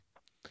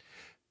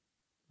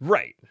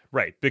Right,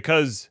 right.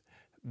 Because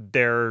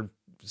they're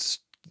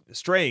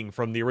straying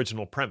from the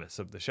original premise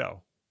of the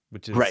show,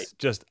 which Right. is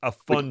just a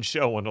Like fun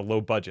show on a low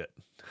budget.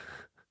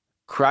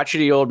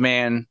 crotchety old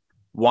man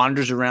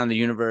wanders around the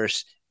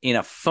universe in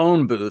a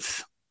phone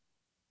booth.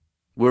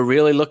 We're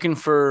really looking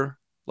for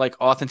like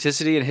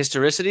authenticity and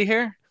historicity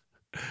here.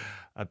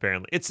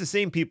 Apparently, it's the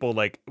same people.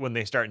 Like when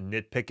they start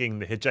nitpicking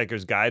the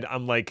Hitchhiker's Guide,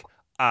 I'm like,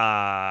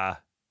 uh,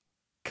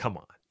 come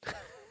on.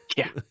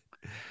 Yeah.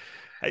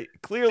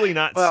 Clearly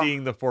not Well,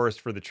 seeing the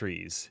forest for the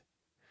trees.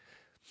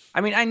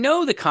 I mean, I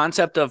know the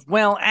concept of,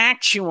 well,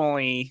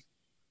 actually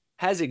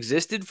has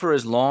existed for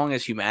as long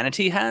as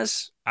humanity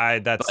has,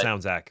 That but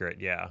sounds accurate.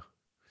 Yeah,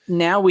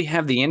 now we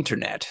have the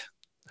internet.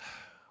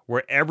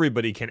 where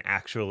everybody can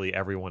actually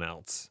everyone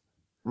else.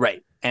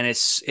 Right. And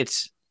it's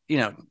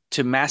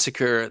to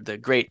massacre the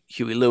great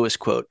Huey Lewis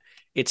quote,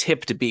 it's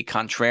hip to be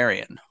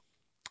contrarian.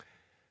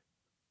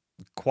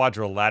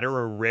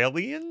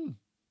 Quadrilateralian?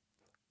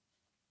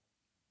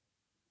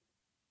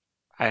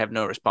 I have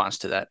no response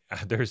to that.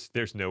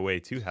 There's no way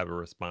to have a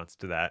response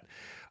to that.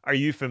 Are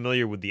you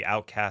familiar with the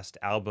Outcast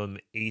album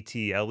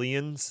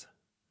ATLians?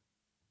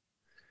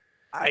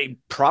 I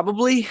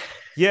probably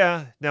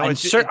Yeah. Now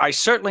I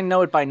certainly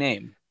know it by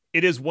name.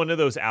 it is one of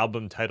those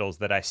album titles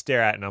that I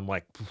stare at and I'm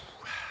like,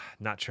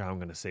 not sure how I'm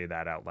going to say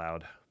that out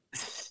loud.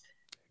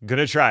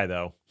 Gonna try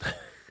though.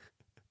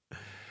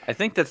 I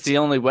think that's the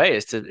only way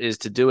is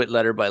to do it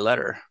letter by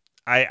letter.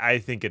 I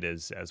think it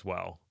is as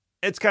well.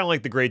 It's kind of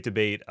like the great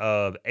debate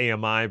of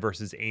AMI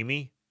versus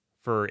Amy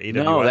for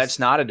No, that's AWS.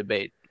 not a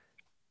debate.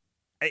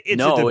 It's a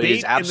No, it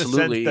is debate in the sense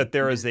that absolutely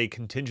there is a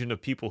contingent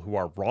of people who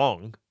are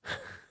wrong.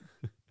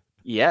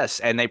 yes,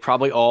 and they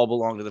probably all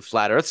belong to the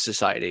Flat Earth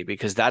Society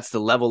because that's the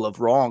level of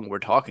wrong we're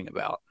talking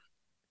about.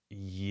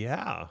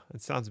 Yeah,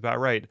 that sounds about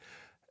right.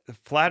 The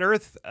flat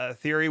Earth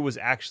theory was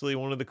actually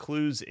one of the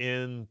clues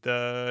in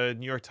the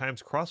New York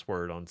Times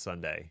crossword on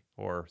Sunday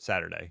or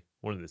Saturday,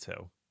 one of the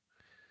two.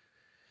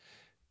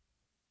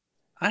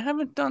 I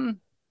haven't done.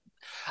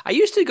 I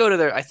used to go to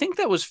their. I think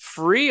that was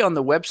free on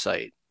the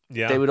website. They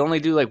Yeah. would only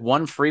do like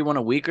one free one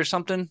a week or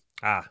something.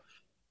 Ah,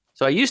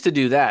 So I used to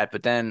do that,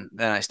 but then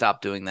I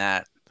stopped doing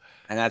that,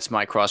 and that's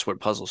my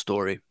crossword puzzle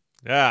story.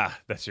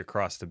 that's your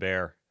cross to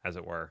bear, as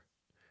it were.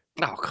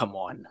 Oh come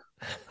on,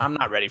 I'm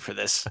not ready for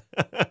this.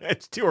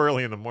 It's too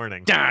early in the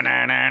morning,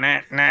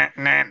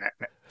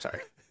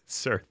 Sorry,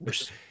 sir. we're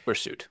we're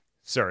sued.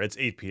 Sir, it's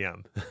 8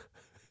 p.m.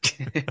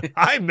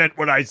 I meant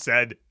what I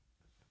said.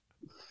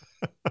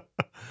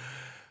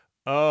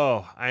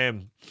 Oh,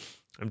 I'm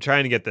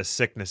trying to get this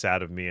sickness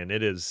out of me, and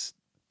it is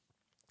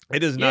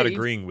Yeah, not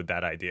agreeing with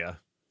that idea.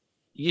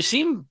 you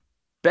seem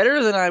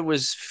better than I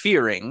was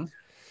fearing.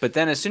 But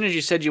then, as soon as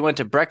you said you went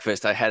to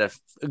breakfast, I had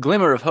a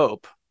glimmer of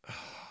hope.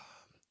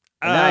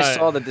 And then I Uh,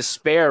 saw the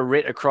despair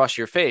writ across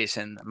your face,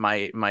 and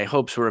my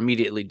hopes were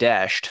immediately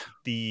dashed.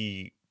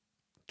 the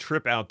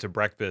trip out to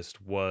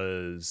breakfast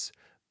was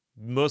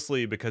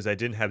mostly because I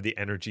didn't have the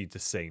energy to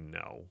say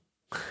no.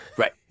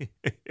 Right.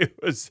 It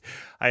was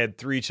I had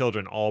three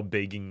children all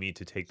begging me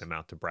to take them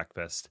out to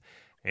breakfast,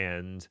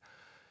 and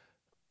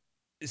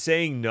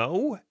saying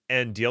no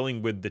and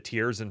dealing with the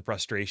tears and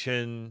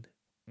frustration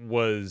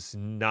was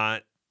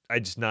not I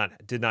just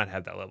not did not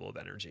have that level of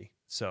energy.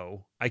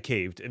 So I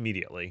caved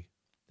immediately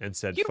and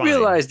said, You "Fine."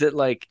 realize that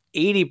like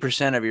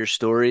 80% of your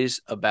stories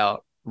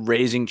about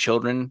raising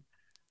children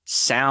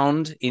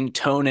sound in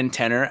tone and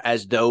tenor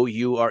as though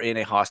you are in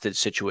a hostage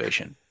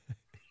situation.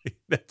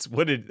 That's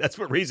what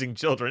raising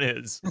children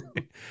is.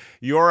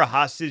 You're a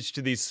hostage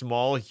to these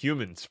small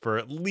humans for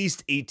at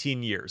least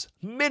 18 years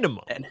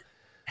minimum. And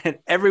and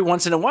every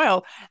once in a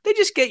while, they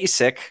just get you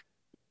sick.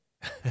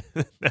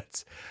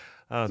 that's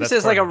Just that's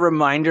as like part a of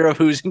reminder of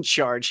who's in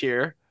charge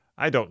here.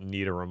 I don't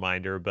need a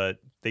reminder, but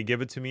they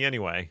give it to me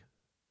anyway.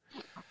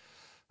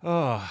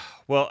 Oh,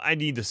 well, I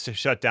need to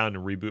shut down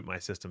and reboot my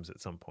systems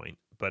at some point.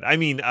 But I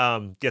mean,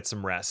 get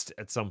some rest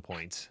at some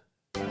point.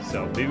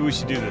 So maybe we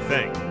should do the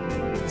thing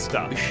with We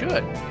stuff.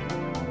 should.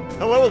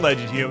 Hello,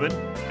 alleged human,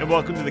 and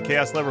welcome to the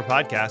Chaos Lever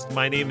Podcast.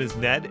 My name is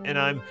Ned, and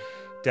I'm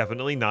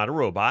definitely not a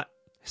robot.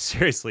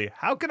 Seriously,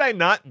 how could I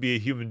not be a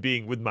human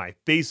being with my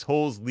face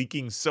holes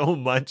leaking so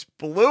much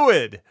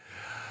fluid?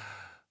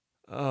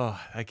 Oh,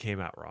 that came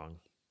out wrong.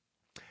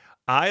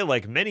 I,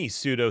 like many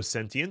pseudo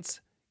sentients,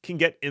 can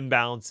get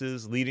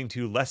imbalances leading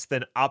to less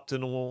than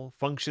optimal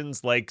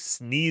functions like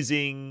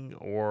sneezing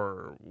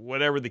or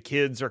whatever the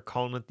kids are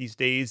calling it these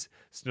days.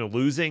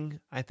 Snoozing,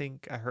 I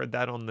think I heard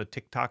that on the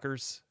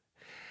TikTokers.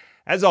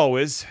 As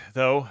always,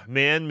 though,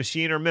 man,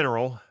 machine, or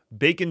mineral,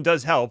 bacon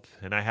does help,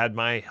 and I had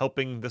my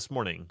helping this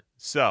morning.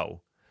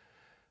 So,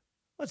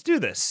 let's do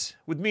this.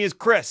 With me is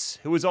Chris,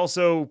 who is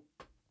also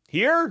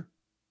here.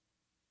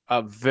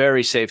 A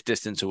very safe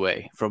distance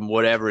away from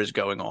whatever is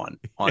going on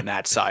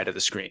that side of the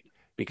screen Yeah,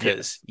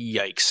 because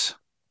yikes.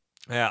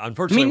 yeah. I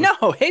Unfortunately, mean,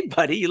 with no, hey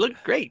buddy, you look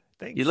great.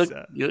 You thanks. look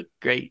you look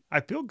great.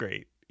 I feel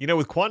great.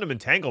 With quantum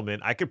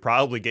entanglement, I could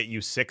probably get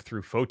you sick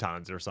through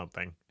photons or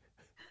something.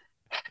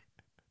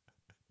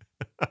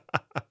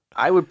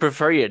 I would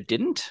prefer you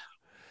didn't.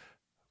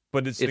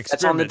 but it's an If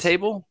that's on the experiment.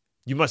 table,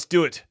 You must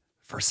do it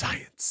for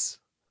science.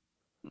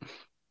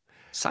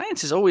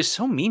 science is always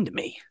so mean to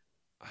me.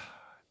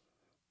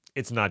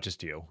 It's not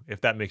just you,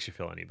 if that makes you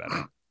feel any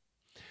better.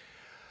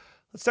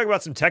 Let's talk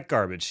about some tech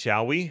garbage,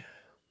 shall we?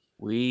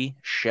 We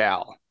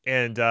shall.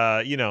 And,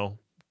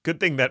 good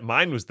thing that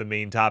mine was the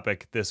main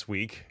topic this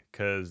week,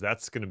 because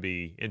that's going to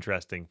be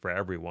interesting for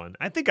everyone.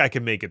 I think I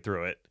can make it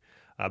through it.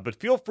 But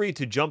feel free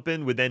to jump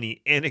in with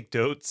any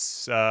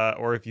anecdotes,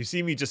 or if you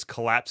see me just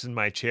collapse in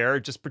my chair,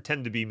 just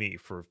pretend to be me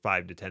for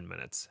 5 to 10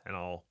 minutes, and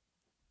I'll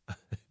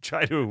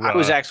try to. I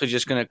was actually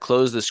just going to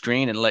close the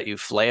screen and let you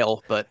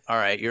flail, but all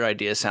right, your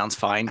idea sounds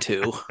fine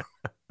too.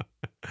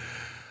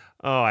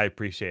 Oh, I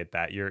appreciate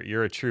that.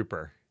 You're a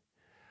trooper.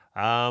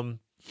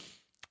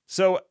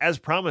 So as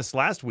promised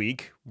last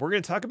week, we're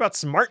going to talk about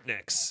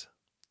SmartNICs,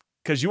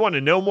 because you want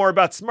to know more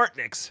about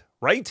SmartNICs,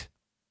 right?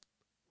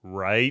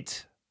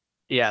 Right.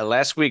 Yeah,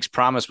 last week's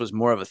promise was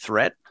more of a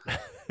threat.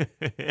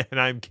 And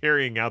I'm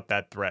carrying out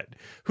that threat.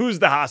 Who's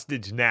the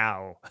hostage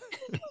now?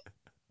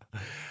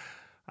 All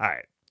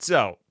right.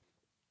 So,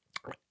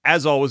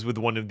 as always with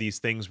one of these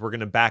things, we're going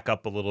to back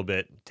up a little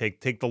bit,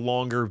 take the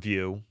longer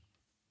view.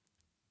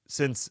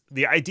 Since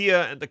the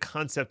idea and the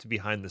concept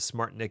behind the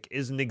SmartNIC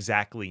isn't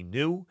exactly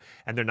new,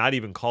 and they're not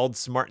even called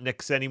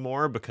SmartNICs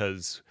anymore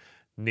because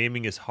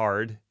naming is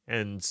hard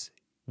and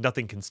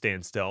nothing can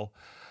stand still.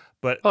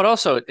 But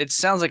also, it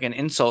sounds like an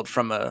insult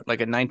from a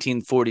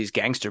 1940s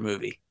gangster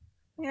movie.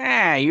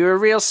 Yeah, you're a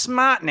real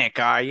smartnik,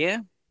 are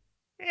you?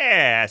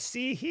 yeah,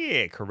 see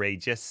here,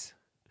 courageous.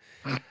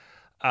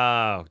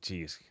 Oh,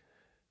 geez.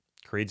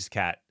 Courageous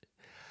cat.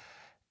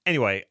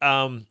 Anyway,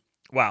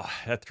 wow,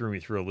 that threw me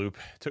through a loop.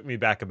 Took me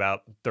back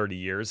about 30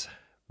 years,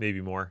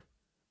 maybe more.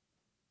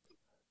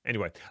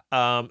 Anyway,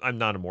 I'm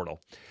not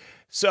immortal.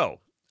 So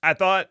I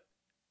thought,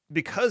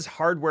 because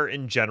hardware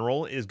in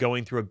general is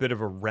going through a bit of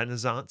a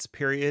renaissance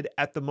period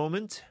at the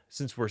moment,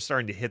 since we're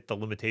starting to hit the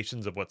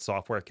limitations of what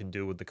software can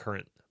do with the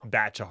current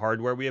batch of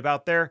hardware we have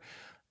out there,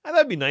 I thought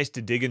it'd be nice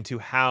to dig into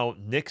how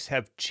NICs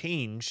have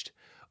changed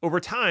over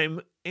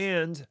time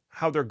and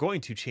how they're going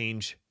to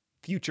change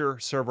future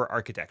server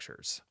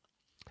architectures.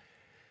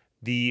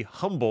 The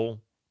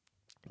humble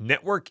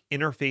Network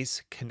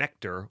Interface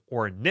Connector,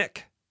 or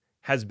NIC,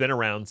 has been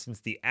around since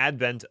the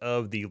advent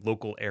of the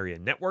local area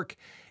network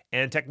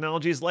and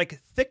technologies like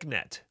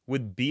ThickNet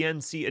with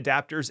BNC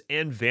adapters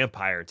and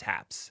Vampire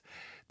taps.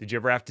 Did you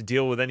ever have to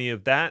deal with any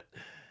of that?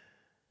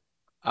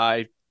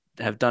 I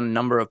have done a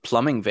number of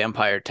plumbing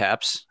Vampire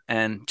taps,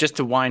 and just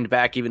to wind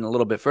back even a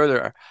little bit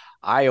further,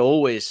 I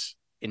always,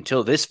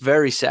 until this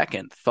very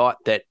second, thought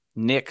that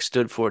NIC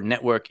stood for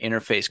Network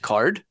Interface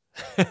Card.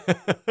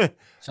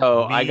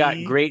 So I got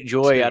great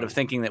joy out of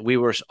thinking that we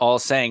were all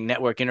saying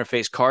Network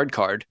Interface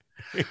Card.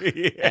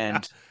 Yeah.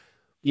 And,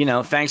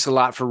 thanks a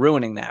lot for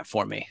ruining that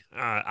for me.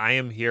 I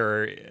am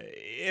here,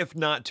 if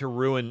not to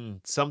ruin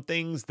some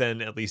things,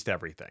 then at least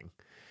everything.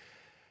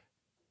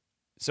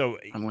 So,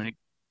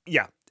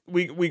 yeah,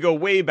 we go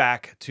way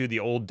back to the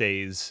old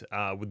days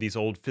with these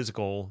old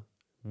physical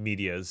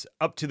medias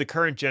up to the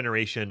current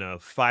generation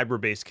of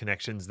fiber-based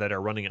connections that are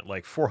running at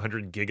like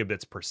 400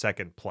 gigabits per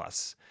second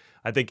plus.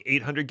 I think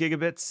 800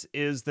 gigabits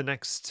is the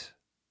next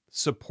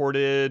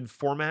supported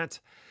format,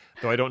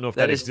 though I don't know if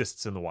that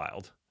exists in the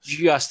wild.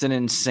 Just an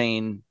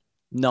insane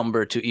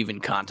number to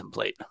even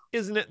contemplate.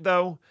 Isn't it,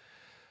 though?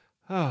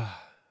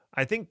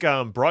 I think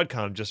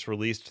Broadcom just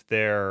released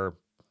their,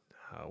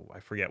 I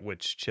forget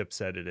which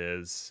chipset it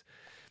is,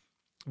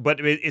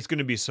 but it's going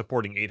to be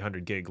supporting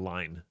 800 gig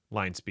line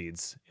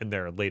speeds in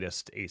their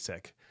latest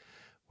ASIC,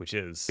 which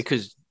is...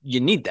 Because you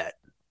need that.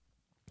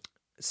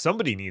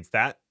 Somebody needs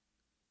that.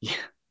 Yeah.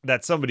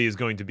 That somebody is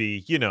going to be,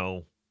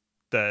 the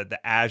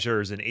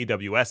Azures and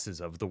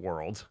AWSs of the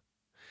world.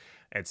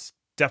 It's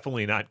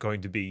definitely not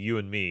going to be you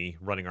and me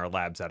running our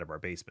labs out of our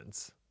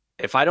basements.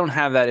 If I don't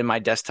have that in my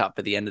desktop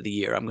at the end of the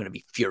year, I'm going to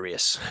be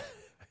furious.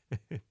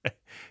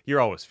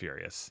 You're always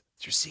furious.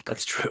 It's your secret.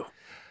 That's true.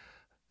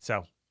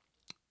 So,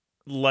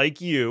 like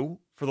you,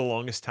 for the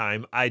longest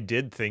time, I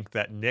did think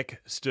that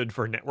NIC stood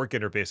for Network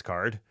Interface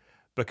Card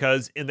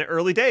because in the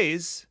early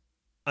days,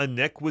 a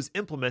NIC was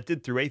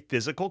implemented through a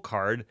physical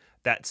card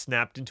that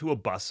snapped into a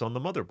bus on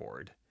the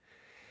motherboard.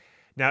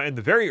 Now, in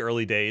the very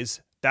early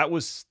days, that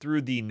was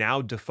through the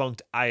now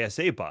defunct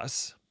ISA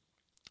bus,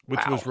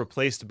 which was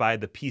replaced by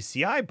the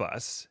PCI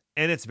bus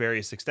and its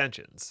various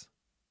extensions.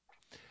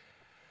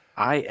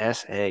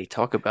 ISA,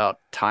 talk about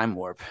time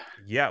warp.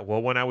 Yeah,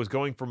 well, when I was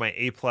going for my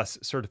A+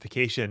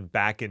 certification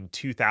back in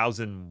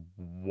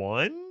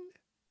 2001,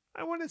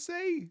 I want to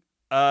say,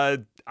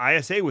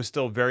 ISA was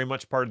still very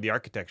much part of the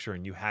architecture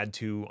and you had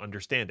to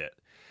understand it.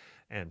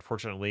 And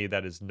fortunately,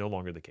 that is no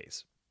longer the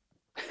case.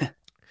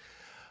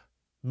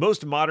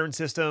 Most modern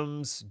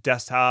systems,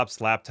 desktops,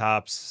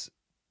 laptops,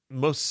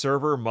 most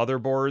server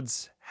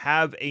motherboards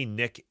have a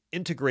NIC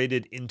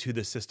integrated into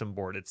the system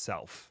board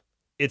itself.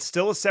 It's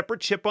still a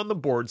separate chip on the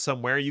board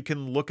somewhere. You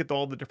can look at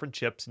all the different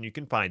chips and you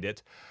can find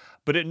it,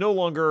 but it no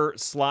longer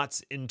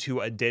slots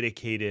into a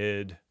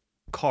dedicated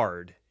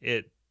card.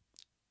 It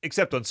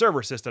except on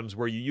server systems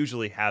where you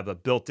usually have a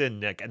built-in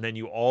NIC, and then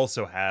you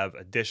also have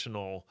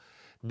additional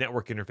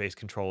network interface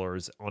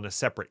controllers on a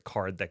separate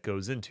card that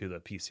goes into the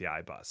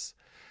PCI bus.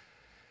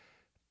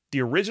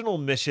 The original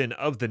mission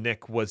of the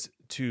NIC was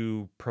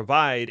to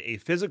provide a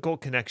physical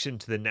connection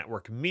to the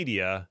network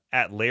media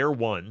at layer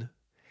 1,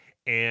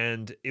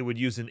 and it would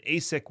use an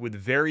ASIC with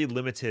very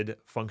limited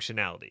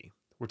functionality.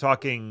 We're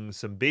talking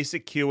some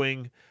basic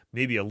queuing,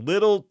 maybe a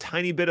little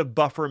tiny bit of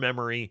buffer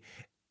memory,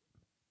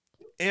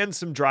 and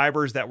some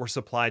drivers that were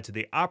supplied to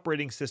the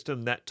operating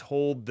system that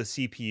told the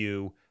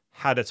CPU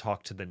how to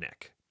talk to the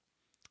NIC.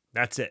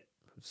 That's it.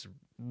 It's a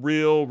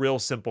real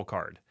simple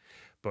card.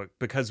 But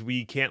because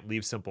we can't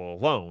leave simple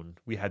alone,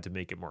 we had to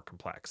make it more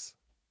complex.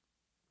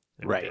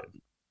 And we Right.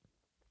 did.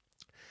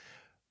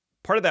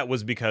 Part of that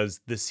was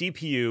because the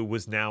CPU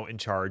was now in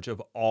charge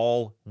of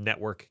all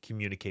network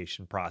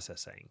communication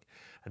processing.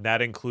 And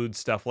that includes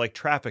stuff like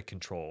traffic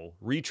control,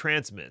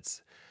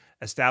 retransmits,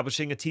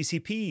 establishing a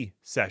TCP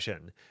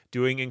session,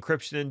 doing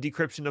encryption and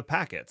decryption of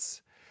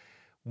packets.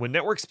 When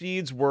network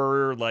speeds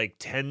were like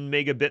 10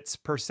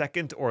 megabits per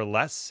second or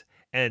less,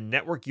 and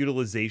network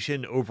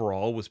utilization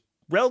overall was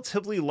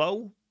relatively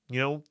low,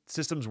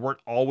 systems weren't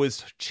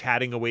always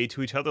chatting away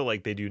to each other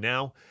like they do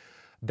now,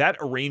 that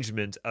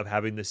arrangement of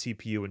having the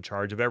CPU in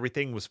charge of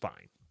everything was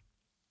fine.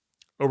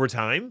 Over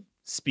time,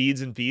 speeds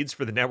and feeds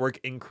for the network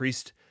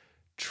increased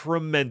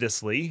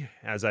tremendously,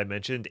 as I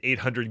mentioned,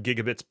 800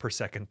 gigabits per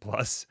second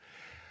plus,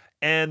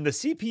 and the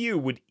CPU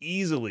would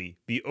easily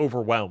be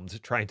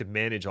overwhelmed trying to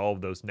manage all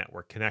of those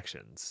network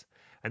connections.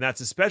 And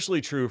that's especially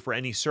true for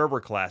any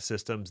server class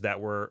systems that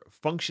were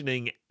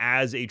functioning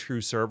as a true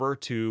server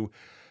to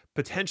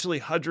potentially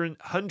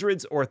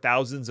hundreds or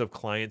thousands of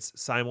clients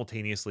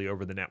simultaneously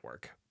over the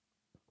network.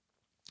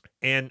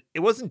 And it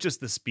wasn't just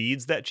the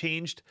speeds that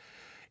changed,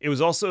 it was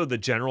also the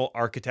general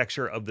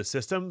architecture of the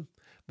system,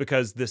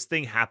 because this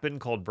thing happened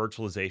called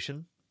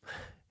virtualization.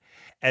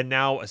 And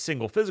now a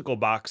single physical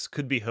box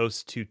could be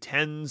host to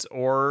tens,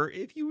 or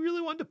if you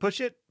really wanted to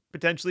push it,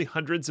 potentially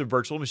hundreds of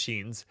virtual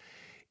machines,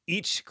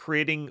 each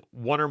creating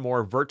one or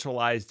more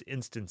virtualized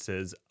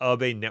instances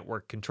of a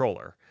network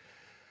controller.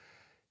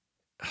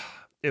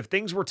 If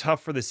things were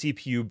tough for the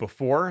CPU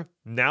before,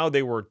 now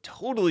they were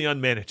totally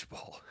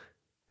unmanageable.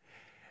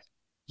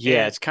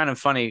 Yeah, it's kind of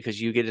funny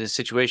because you get in a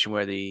situation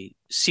where the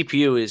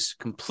CPU is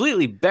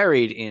completely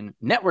buried in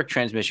network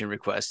transmission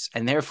requests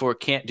and therefore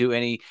can't do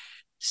any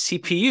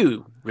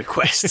CPU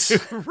requests.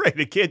 Right.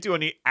 It can't do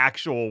any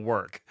actual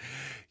work,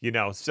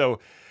 so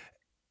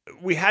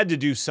we had to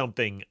do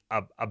something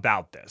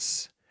about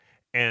this.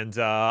 And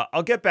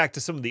I'll get back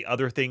to some of the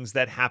other things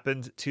that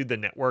happened to the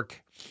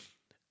network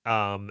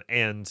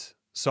and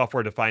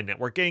software-defined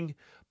networking.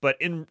 But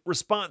in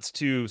response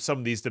to some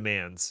of these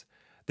demands,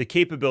 the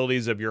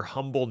capabilities of your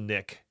humble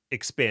NIC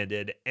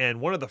expanded, and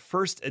one of the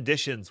first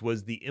additions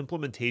was the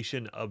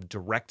implementation of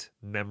direct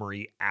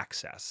memory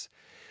access,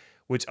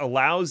 which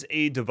allows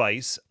a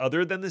device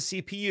other than the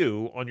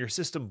CPU on your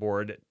system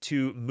board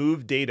to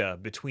move data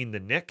between the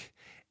NIC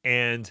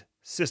and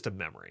system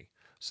memory.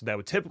 So that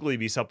would typically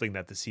be something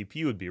that the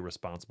CPU would be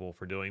responsible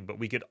for doing, but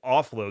we could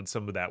offload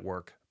some of that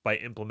work by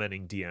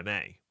implementing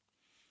DMA.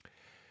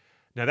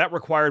 Now that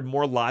required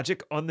more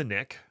logic on the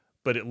NIC,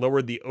 but it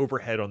lowered the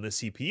overhead on the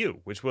CPU,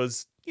 which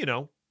was,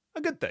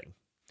 a good thing.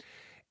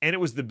 And it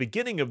was the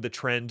beginning of the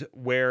trend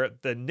where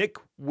the NIC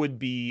would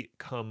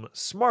become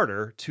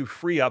smarter to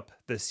free up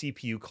the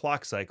CPU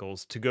clock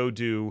cycles to go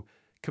do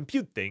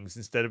compute things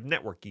instead of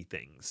networky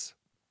things.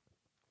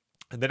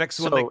 And the next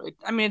one...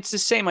 it's the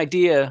same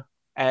idea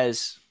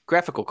as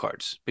graphical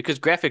cards, because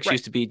graphics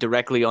used to be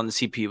directly on the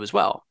CPU as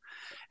well.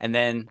 And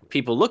then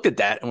people looked at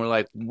that and were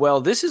like,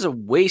 well, this is a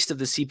waste of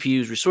the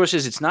CPU's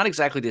resources. It's not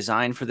exactly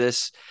designed for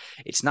this.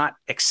 It's not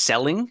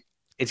excelling.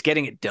 It's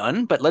getting it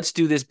done, but let's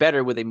do this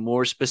better with a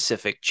more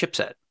specific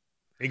chipset.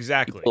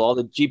 Exactly. You pull all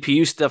the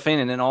GPU stuff in,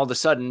 and then all of a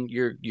sudden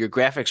your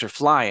graphics are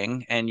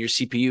flying and your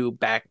CPU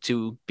back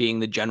to being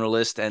the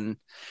generalist and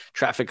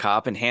traffic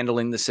cop and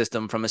handling the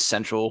system from a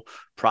central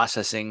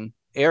processing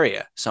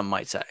area, some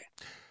might say.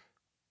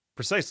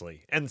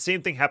 Precisely. And the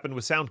same thing happened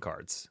with sound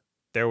cards.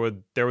 There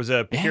was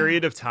a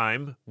period of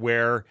time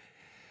where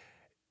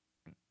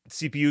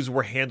CPUs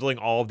were handling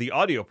all of the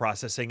audio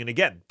processing. And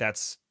again,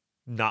 that's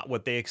not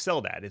what they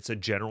excelled at. It's a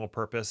general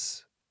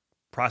purpose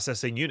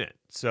processing unit.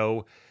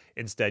 So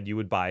instead, you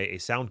would buy a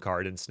sound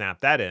card and snap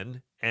that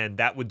in, and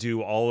that would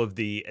do all of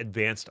the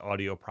advanced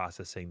audio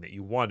processing that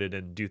you wanted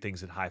and do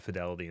things at high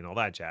fidelity and all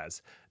that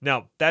jazz.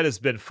 Now, that has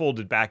been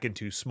folded back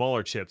into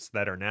smaller chips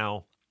that are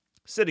now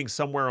sitting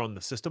somewhere on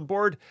the system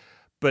board,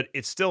 but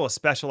it's still a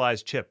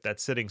specialized chip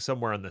that's sitting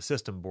somewhere on the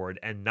system board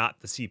and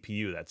not the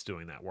CPU that's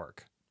doing that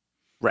work.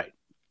 Right.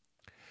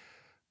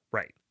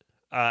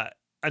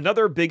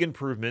 Another big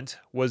improvement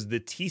was the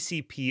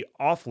TCP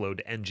offload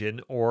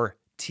engine, or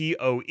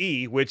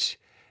TOE, which,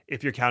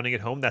 if you're counting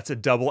at home, that's a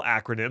double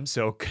acronym.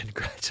 So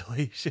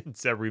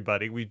congratulations,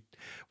 everybody.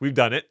 We've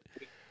done it.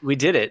 We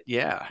did it.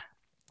 Yeah.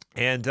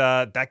 And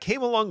that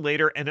came along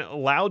later, and it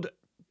allowed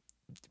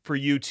for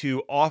you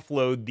to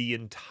offload the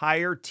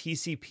entire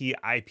TCP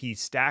IP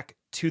stack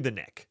to the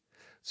NIC.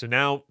 So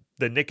now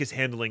the NIC is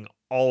handling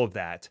all of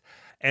that.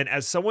 And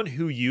as someone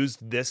who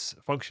used this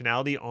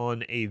functionality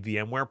on a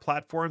VMware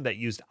platform that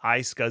used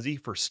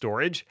iSCSI for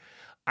storage,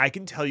 I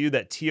can tell you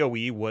that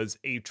TOE was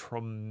a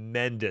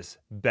tremendous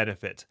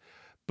benefit,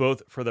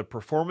 both for the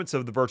performance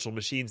of the virtual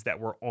machines that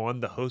were on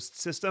the host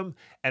system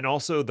and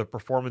also the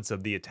performance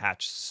of the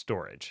attached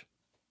storage.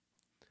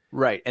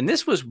 Right. And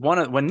this was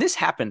when this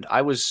happened,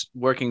 I was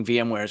working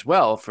VMware as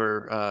well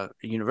for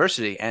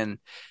university, and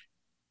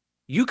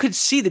you could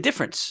see the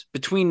difference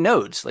between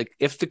nodes. Like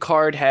if the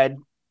card had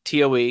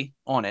TOE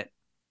on it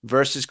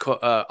versus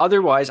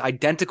otherwise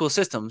identical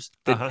systems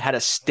that had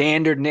a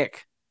standard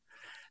NIC,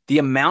 the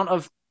amount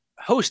of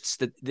hosts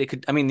that they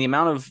could, the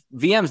amount of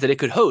VMs that it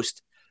could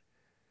host,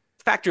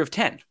 factor of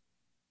 10.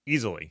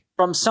 Easily.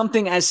 From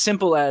something as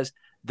simple as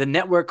the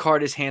network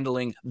card is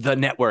handling the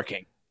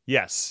networking.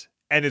 Yes.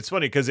 And it's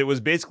funny because it was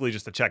basically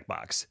just a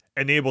checkbox,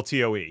 enable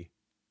TOE.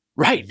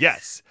 Right.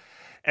 Yes.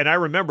 And I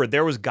remember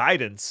there was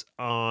guidance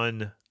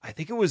on, I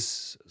think it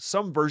was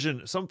some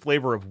version, some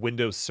flavor of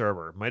Windows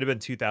Server, might have been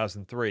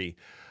 2003.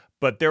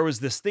 But there was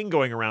this thing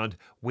going around,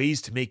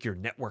 ways to make your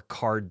network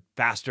card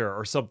faster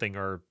or something,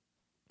 or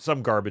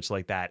some garbage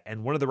like that.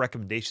 And one of the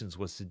recommendations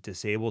was to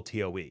disable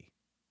TOE.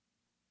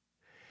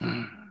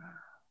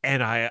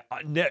 And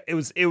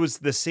it was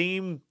the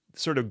same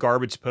sort of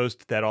garbage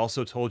post that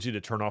also told you to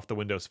turn off the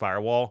Windows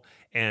firewall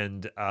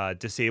and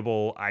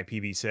disable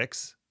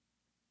IPv6.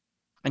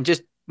 And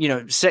just,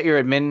 set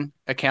your admin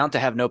account to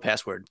have no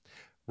password.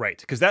 Right,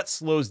 because that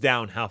slows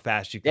down how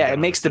fast you can. Yeah, it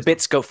makes the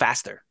bits go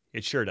faster.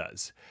 It sure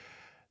does.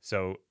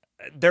 So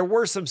there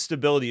were some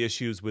stability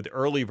issues with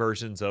early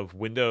versions of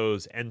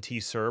Windows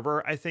NT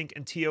Server, I think,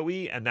 and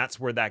TOE, and that's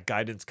where that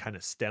guidance kind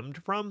of stemmed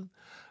from.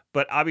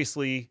 But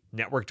obviously,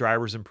 network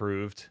drivers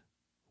improved,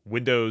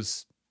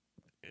 Windows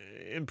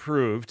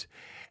improved,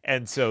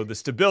 and so the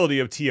stability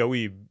of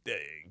TOE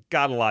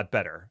got a lot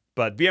better.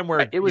 But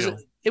VMware,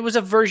 it was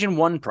a version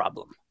 1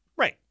 problem.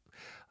 Right.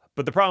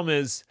 But the problem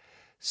is,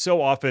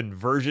 so often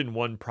version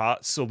 1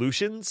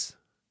 solutions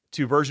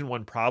to version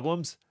 1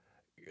 problems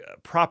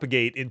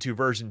propagate into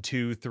version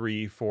 2,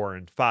 3, 4,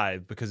 and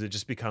 5 because it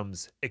just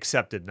becomes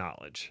accepted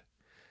knowledge.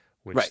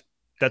 Which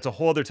that's a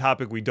whole other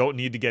topic we don't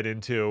need to get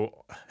into.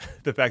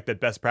 The fact that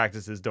best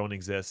practices don't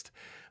exist.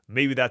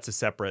 Maybe that's a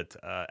separate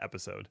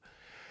episode.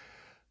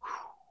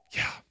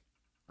 Yeah.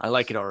 I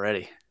like it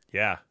already.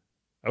 Yeah.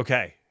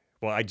 Okay.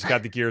 Well, I just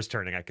got the gears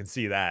turning. I can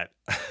see that.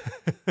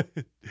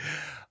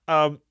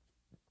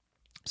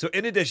 So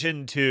in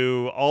addition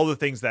to all the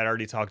things that I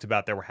already talked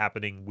about that were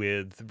happening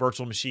with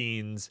virtual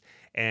machines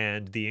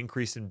and the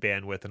increase in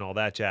bandwidth and all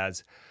that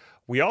jazz,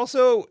 we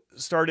also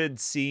started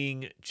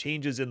seeing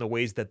changes in the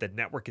ways that the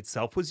network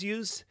itself was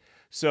used.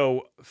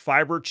 So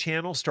fiber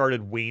channel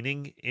started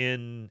waning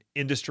in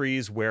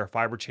industries where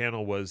fiber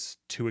channel was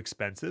too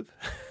expensive,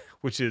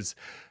 which is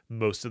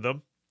most of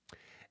them.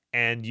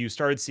 And you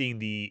started seeing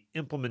the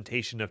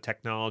implementation of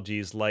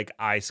technologies like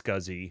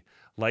iSCSI,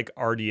 like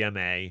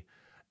RDMA,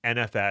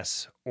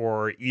 NFS,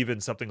 or even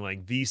something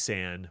like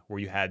vSAN, where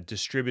you had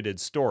distributed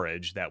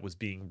storage that was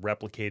being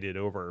replicated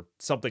over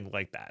something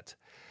like that.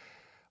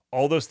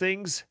 All those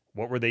things,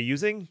 what were they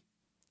using?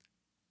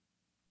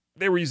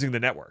 They were using the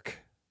network.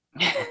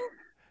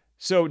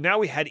 So now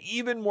we had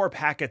even more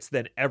packets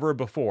than ever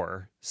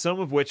before, some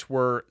of which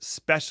were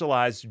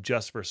specialized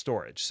just for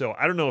storage. So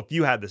I don't know if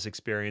you had this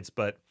experience,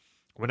 but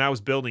when I was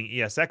building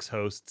ESX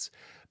hosts,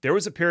 there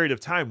was a period of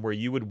time where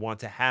you would want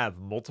to have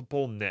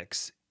multiple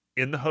NICs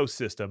in the host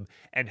system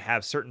and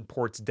have certain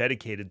ports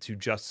dedicated to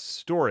just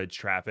storage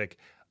traffic,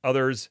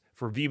 others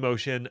for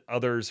vMotion,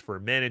 others for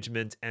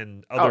management,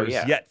 and others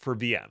yet for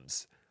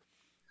VMs.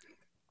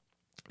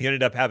 You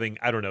ended up having,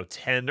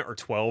 10 or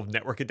 12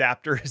 network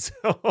adapters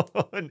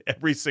on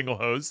every single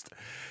host.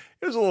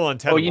 It was a little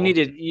untenable. Oh, you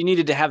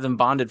needed to have them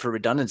bonded for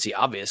redundancy,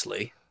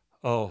 obviously.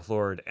 Oh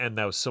Lord, and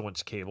that was so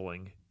much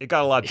cabling. It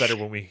got a lot better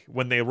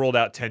when they rolled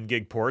out 10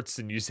 gig ports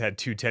and you just had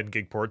two 10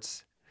 gig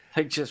ports.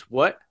 Like just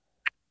what?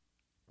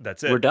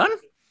 That's it. We're done?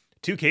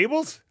 2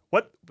 cables?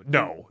 What?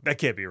 No, that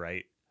can't be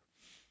right.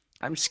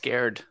 I'm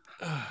scared.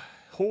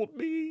 Hold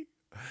me.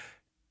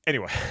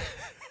 Anyway,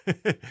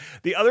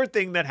 the other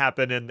thing that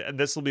happened, and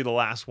this will be the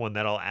last one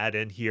that I'll add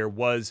in here,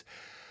 was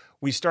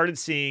we started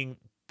seeing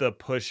the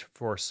push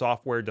for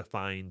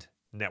software-defined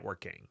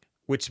networking,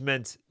 which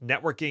meant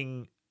network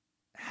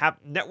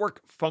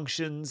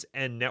functions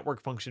and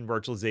network function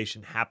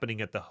virtualization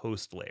happening at the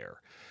host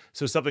layer.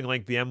 So something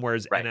like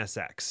VMware's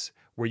NSX,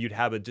 where you'd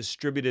have a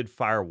distributed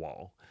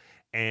firewall,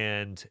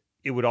 and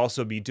it would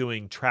also be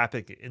doing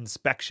traffic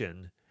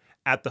inspection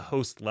at the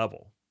host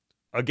level.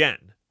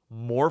 Again,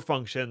 more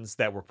functions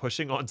that we're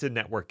pushing onto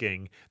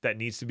networking that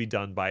needs to be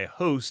done by a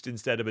host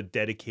instead of a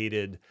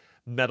dedicated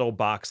metal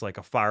box like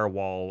a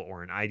firewall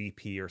or an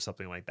IDP or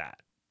something like that.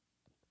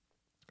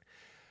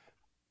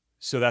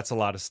 So that's a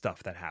lot of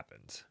stuff that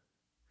happened.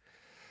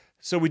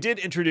 So we did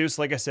introduce,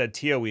 like I said,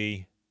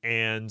 TOE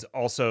and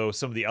also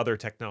some of the other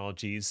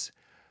technologies.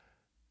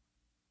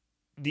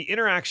 the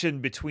interaction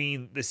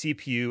between the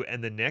CPU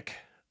and the NIC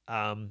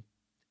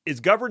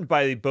is governed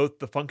by both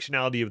the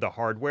functionality of the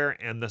hardware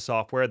and the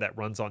software that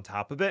runs on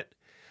top of it.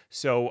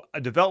 So a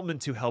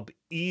development to help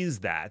ease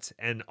that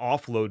and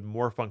offload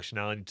more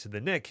functionality to the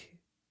NIC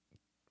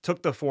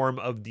took the form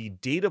of the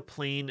Data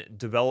Plane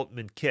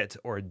Development Kit,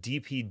 or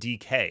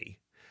DPDK,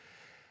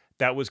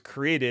 that was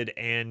created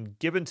and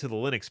given to the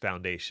Linux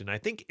Foundation. I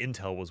think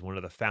Intel was one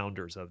of the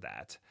founders of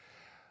that.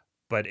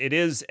 But it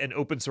is an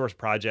open source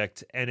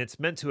project, and it's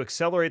meant to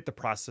accelerate the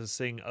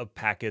processing of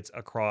packets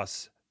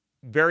across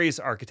various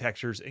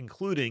architectures,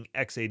 including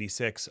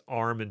x86,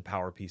 ARM, and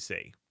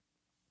PowerPC.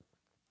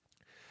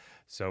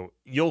 So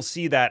you'll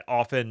see that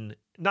often,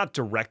 not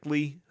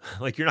directly,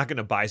 like you're not going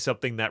to buy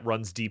something that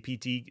runs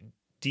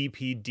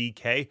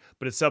DPDK,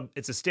 but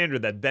it's a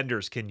standard that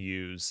vendors can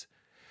use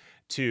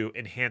to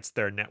enhance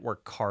their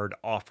network card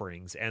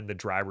offerings and the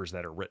drivers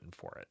that are written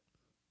for it.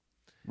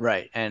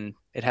 Right. And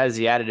it has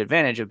the added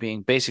advantage of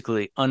being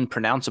basically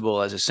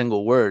unpronounceable as a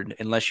single word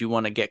unless you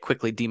want to get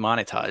quickly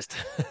demonetized.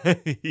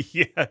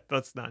 Yeah,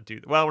 let's not do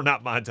that. Well, we're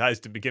not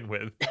monetized to begin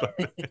with.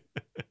 But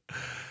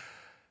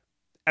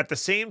at the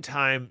same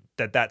time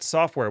that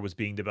software was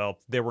being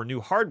developed, there were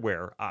new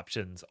hardware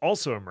options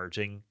also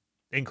emerging,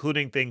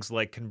 including things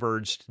like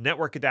converged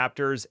network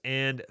adapters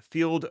and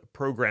field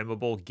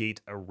programmable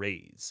gate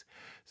arrays.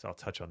 So I'll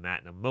touch on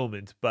that in a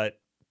moment, but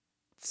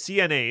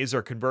CNAs,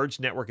 or converged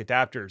network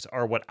adapters,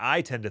 are what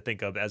I tend to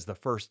think of as the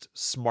first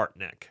smart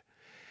NIC.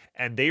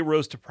 And they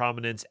rose to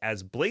prominence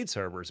as blade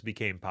servers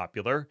became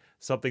popular,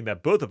 something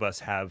that both of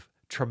us have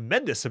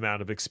tremendous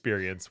amount of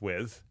experience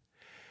with.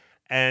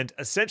 And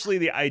essentially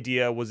the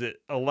idea was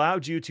it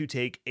allowed you to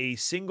take a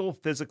single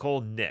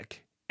physical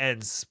NIC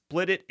and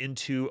split it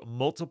into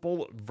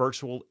multiple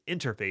virtual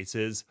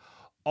interfaces,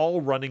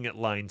 all running at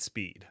line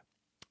speed.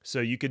 So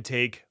you could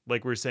take,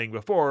 like we were saying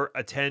before,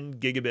 a 10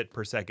 gigabit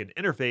per second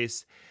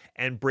interface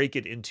and break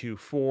it into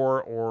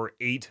 4 or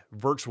 8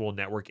 virtual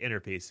network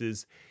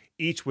interfaces,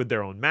 each with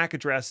their own MAC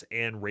address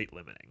and rate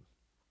limiting.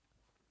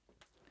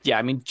 Yeah,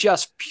 I mean,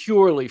 just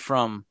purely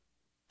from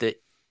the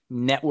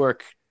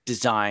network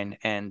design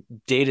and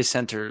data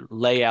center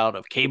layout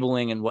of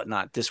cabling and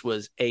whatnot, this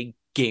was a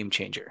game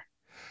changer.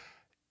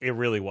 It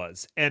really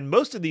was. And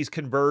most of these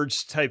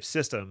converged type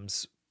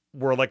systems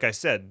were, like I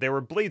said, they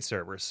were blade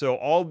servers. So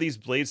all these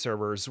blade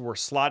servers were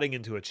slotting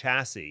into a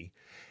chassis,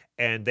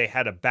 and they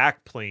had a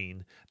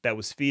backplane that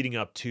was feeding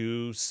up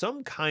to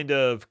some kind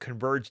of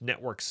converged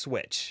network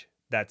switch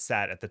that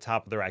sat at the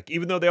top of the rack,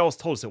 even though they always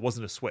told us it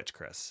wasn't a switch,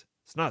 Chris.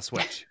 It's not a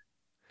switch.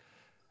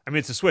 I mean,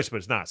 it's a switch, but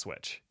it's not a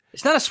switch.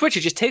 It's not a switch.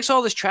 It just takes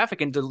all this traffic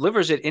and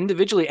delivers it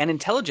individually and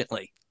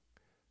intelligently.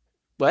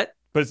 What?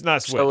 But it's not a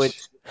switch. So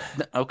it's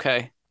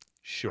okay.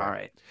 Sure. All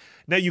right.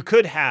 Now, you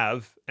could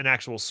have an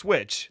actual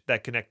switch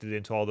that connected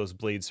into all those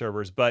blade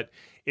servers, but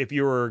if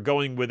you were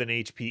going with an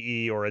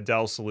HPE or a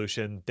Dell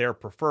solution, their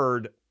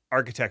preferred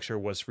architecture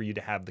was for you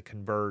to have the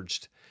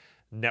converged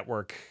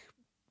network,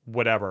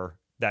 whatever,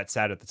 that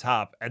sat at the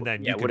top, and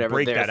then you could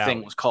break that out. Whatever their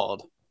thing was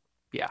called.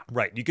 Yeah.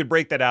 Right. You could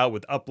break that out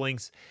with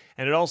uplinks,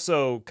 and it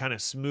also kind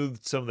of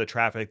smoothed some of the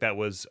traffic that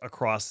was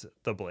across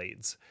the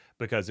blades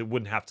because it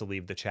wouldn't have to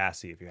leave the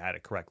chassis if you had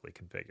it correctly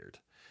configured.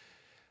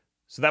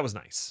 So that was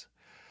nice.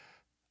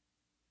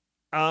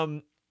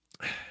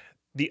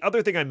 The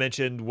other thing I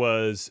mentioned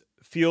was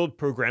field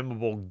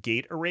programmable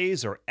gate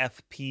arrays, or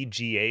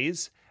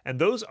FPGAs, and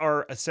those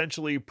are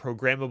essentially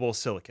programmable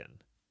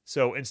silicon.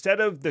 So instead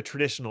of the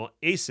traditional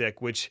ASIC,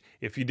 which,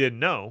 if you didn't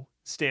know,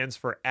 stands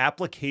for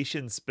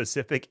Application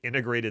Specific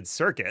Integrated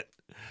Circuit,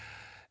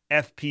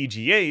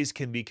 FPGAs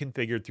can be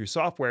configured through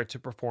software to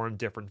perform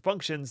different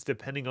functions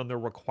depending on the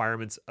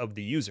requirements of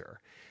the user,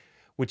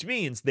 which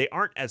means they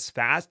aren't as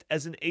fast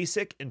as an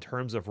ASIC in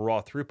terms of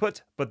raw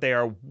throughput, but they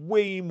are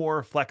way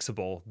more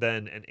flexible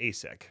than an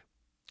ASIC,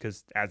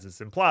 because as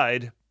is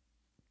implied,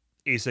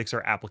 ASICs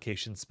are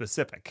application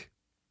specific.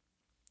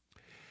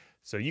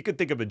 So you could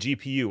think of a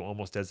GPU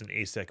almost as an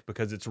ASIC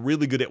because it's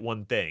really good at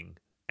one thing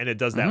and it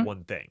does that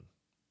one thing,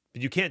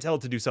 but you can't tell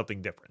it to do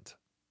something different.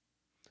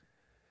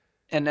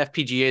 And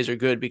FPGAs are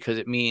good because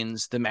it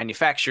means the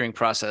manufacturing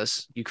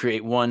process, you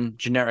create one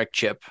generic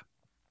chip,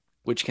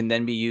 which can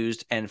then be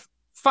used and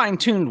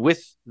fine-tuned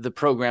with the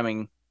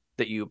programming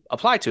that you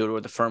apply to it, or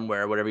the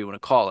firmware, or whatever you want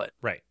to call it.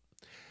 Right.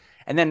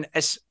 And then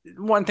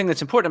one thing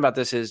that's important about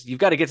this is you've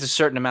got to get to a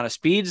certain amount of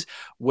speeds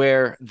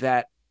where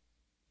that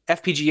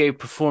FPGA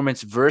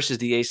performance versus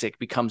the ASIC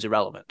becomes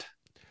irrelevant.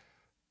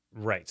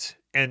 Right.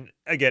 And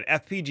again,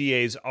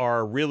 FPGAs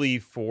are really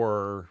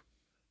for,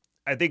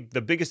 I think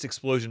the biggest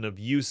explosion of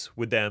use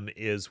with them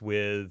is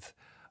with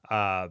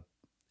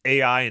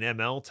AI and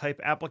ML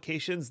type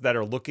applications that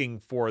are looking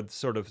for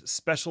sort of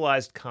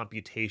specialized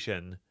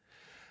computation,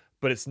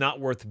 but it's not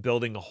worth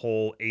building a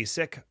whole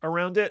ASIC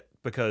around it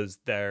because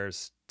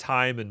there's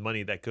time and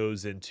money that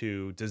goes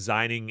into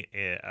designing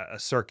a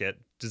circuit,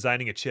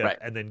 designing a chip,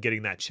 and then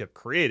getting that chip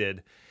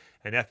created.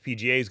 And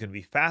FPGA is going to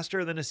be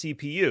faster than a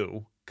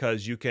CPU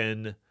because you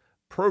can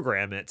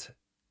program it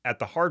at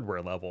the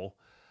hardware level,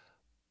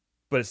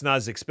 but it's not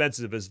as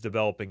expensive as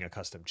developing a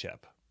custom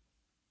chip.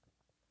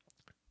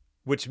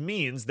 Which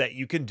means that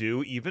you can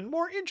do even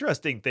more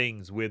interesting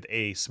things with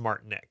a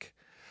SmartNIC.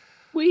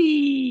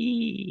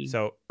 Whee!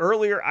 So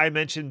earlier I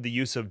mentioned the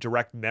use of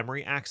direct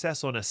memory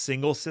access on a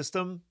single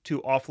system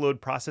to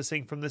offload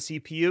processing from the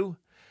CPU.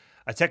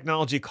 A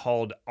technology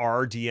called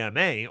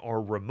RDMA,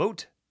 or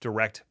Remote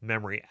Direct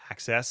Memory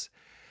Access,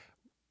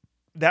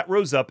 that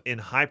rose up in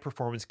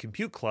high-performance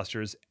compute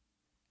clusters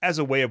as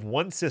a way of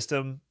one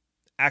system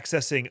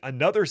accessing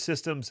another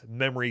system's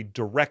memory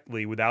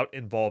directly without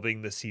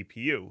involving the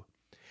CPU.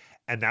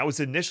 And that was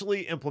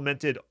initially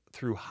implemented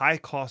through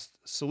high-cost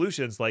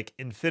solutions like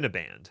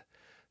InfiniBand.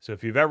 So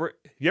if you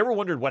ever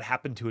wondered what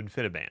happened to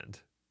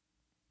InfiniBand,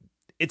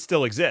 it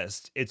still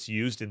exists. It's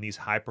used in these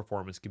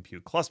high-performance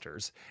compute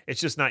clusters. It's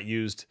just not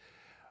used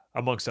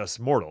amongst us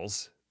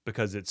mortals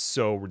because it's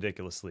so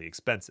ridiculously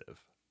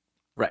expensive.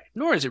 Right.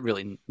 Nor is it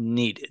really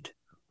needed.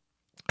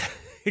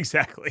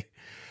 Exactly.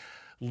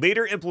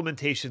 Later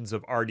implementations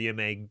of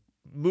RDMA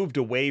moved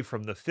away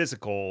from the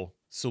physical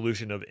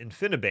solution of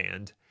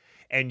InfiniBand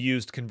and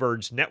used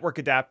converged network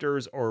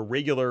adapters or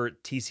regular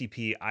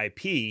TCP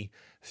IP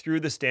through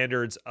the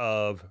standards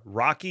of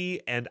RoCE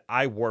and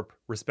iWarp,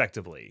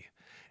 respectively.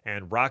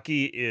 And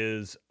RoCE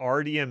is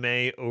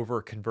RDMA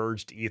over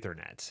Converged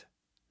Ethernet,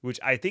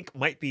 which I think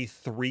might be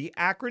 3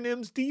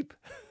 acronyms deep.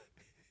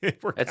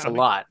 That's a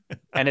lot.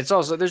 And it's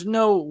also, there's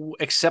no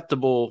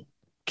acceptable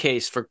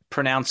case for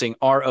pronouncing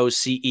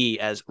ROCE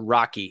as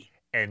Rocky.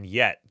 And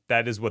yet,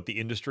 that is what the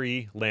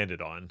industry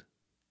landed on.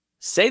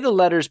 Say the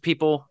letters,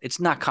 people. It's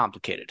not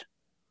complicated.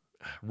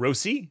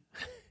 ROCE?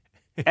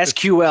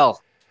 SQL.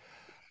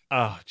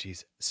 Oh,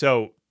 geez.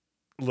 So,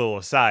 little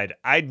aside,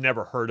 I'd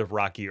never heard of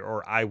RoCE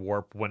or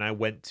iWarp when I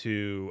went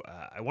to,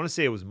 I want to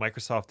say it was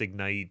Microsoft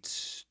Ignite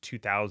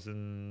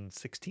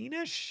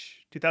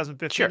 2016-ish,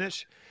 2015-ish.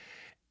 Sure.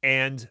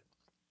 And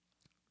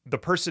the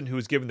person who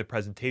was giving the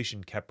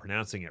presentation kept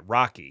pronouncing it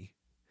RoCE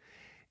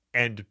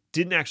and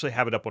didn't actually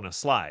have it up on a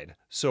slide.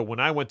 So when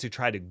I went to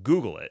try to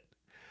Google it,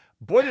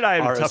 boy, did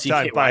I have a tough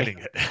time finding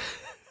it.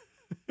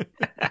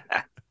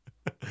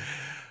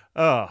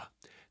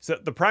 So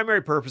the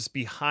primary purpose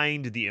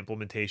behind the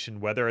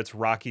implementation, whether it's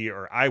RoCE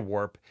or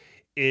iWarp,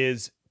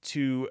 is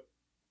to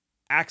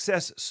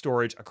access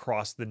storage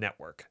across the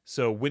network.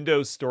 So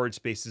Windows Storage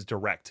Spaces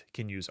Direct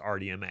can use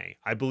RDMA.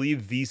 I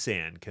believe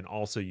vSAN can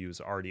also use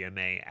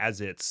RDMA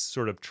as its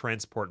sort of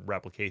transport and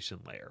replication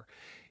layer.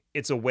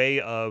 It's a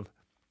way of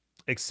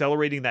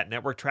accelerating that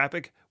network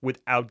traffic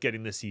without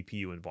getting the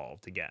CPU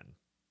involved again.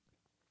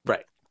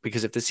 Right.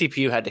 Because if the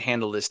CPU had to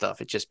handle this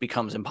stuff, it just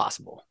becomes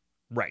impossible.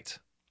 Right.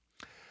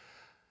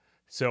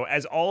 So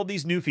as all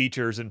these new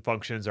features and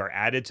functions are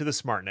added to the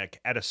SmartNIC,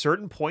 at a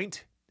certain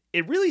point,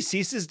 it really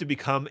ceases to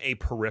become a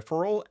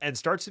peripheral and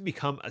starts to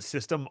become a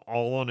system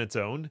all on its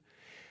own.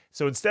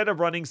 So instead of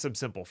running some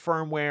simple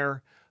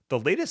firmware, the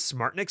latest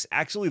SmartNICs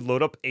actually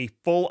load up a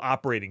full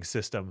operating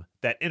system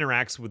that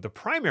interacts with the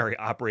primary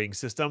operating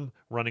system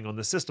running on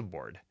the system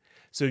board.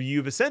 So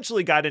you've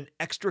essentially got an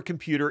extra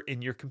computer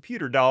in your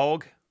computer,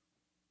 dog.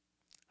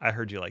 I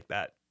heard you like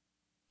that.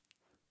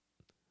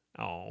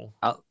 Oh.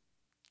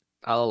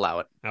 I'll allow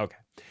it. Okay.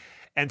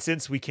 And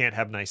since we can't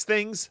have nice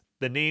things,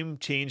 the name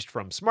changed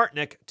from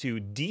SmartNIC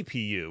to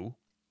DPU,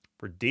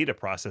 for Data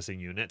Processing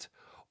Unit,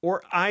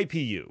 or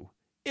IPU,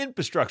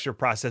 Infrastructure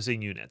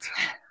Processing Unit,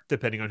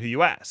 depending on who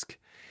you ask.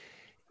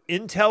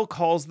 Intel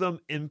calls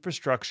them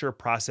Infrastructure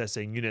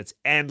Processing Units,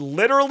 and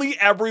literally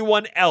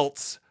everyone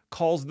else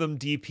calls them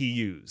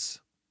DPUs.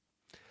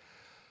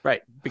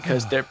 Right,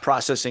 because they're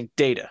processing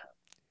data.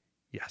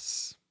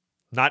 Yes.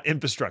 Not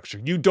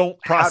infrastructure. You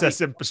don't process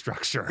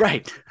infrastructure.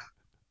 Right.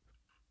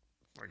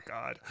 Oh my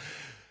God.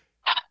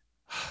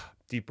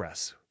 Deep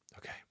breaths.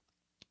 Okay.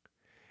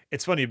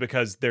 It's funny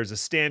because there's a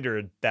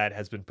standard that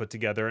has been put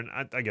together, and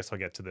I guess I'll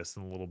get to this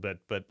in a little bit,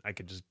 but I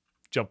could just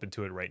jump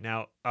into it right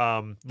now.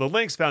 The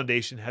Linux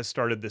Foundation has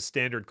started this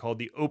standard called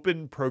the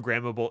Open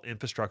Programmable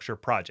Infrastructure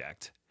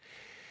Project.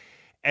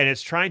 And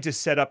it's trying to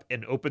set up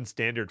an open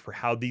standard for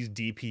how these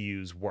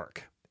DPUs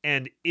work.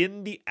 And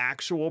in the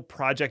actual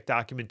project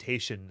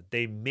documentation,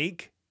 they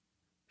make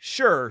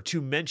sure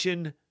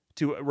to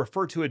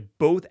refer to it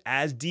both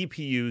as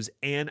DPUs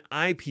and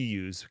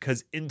IPUs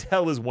because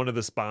Intel is one of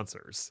the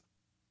sponsors.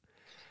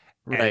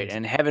 Right.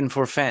 And heaven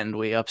forfend,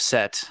 we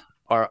upset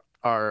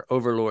our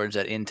overlords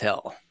at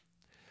Intel.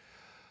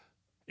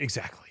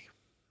 Exactly.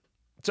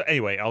 So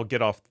anyway, I'll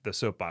get off the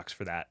soapbox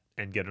for that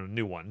and get a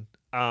new one.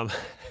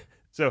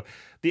 So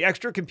the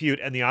extra compute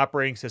and the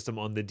operating system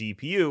on the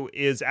DPU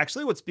is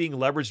actually what's being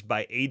leveraged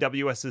by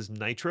AWS's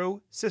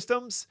Nitro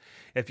systems.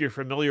 If you're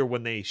familiar,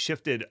 when they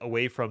shifted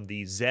away from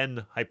the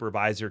Zen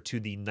hypervisor to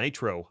the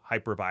Nitro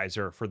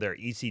hypervisor for their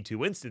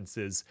EC2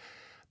 instances,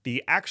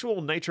 the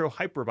actual Nitro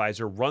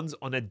hypervisor runs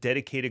on a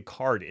dedicated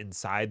card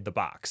inside the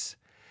box.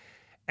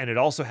 And it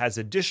also has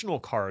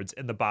additional cards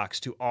in the box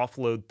to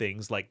offload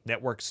things like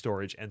network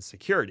storage and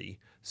security.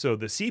 So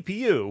the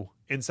CPU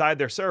inside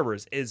their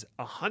servers is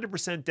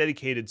 100%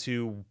 dedicated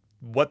to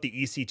what the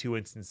EC2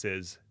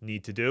 instances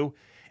need to do.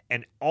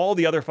 And all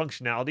the other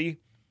functionality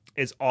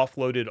is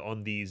offloaded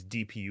on these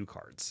DPU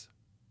cards,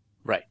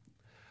 Right.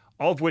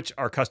 all of which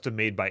are custom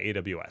made by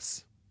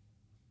AWS.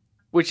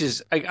 Which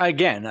is,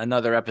 again,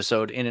 another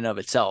episode in and of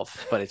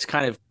itself, but it's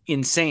kind of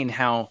insane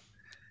how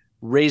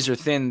razor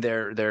thin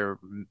their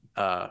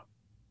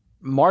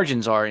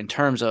margins are in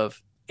terms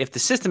of, if the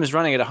system is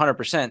running at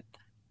 100%,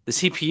 the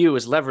CPU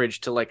is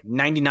leveraged to like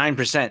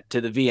 99% to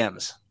the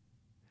VMs.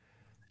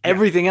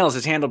 Everything else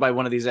is handled by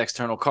one of these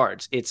external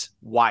cards. It's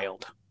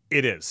wild.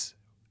 It is.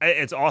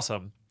 It's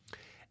awesome.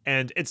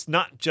 And it's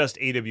not just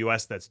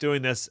AWS that's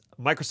doing this.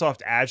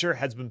 Microsoft Azure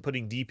has been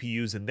putting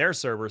DPUs in their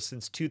servers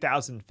since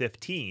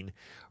 2015,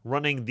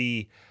 running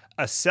the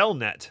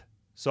AccelNet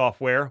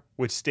software,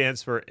 which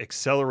stands for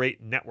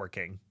Accelerate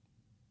Networking.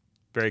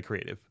 Very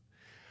creative.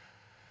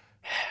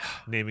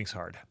 Naming's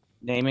hard.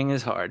 Naming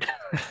is hard.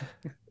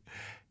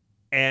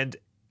 And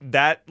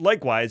that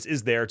likewise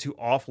is there to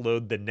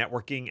offload the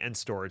networking and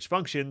storage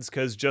functions,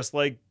 because just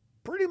like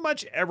pretty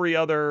much every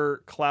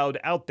other cloud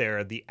out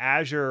there, the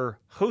Azure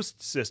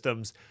host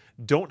systems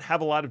don't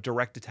have a lot of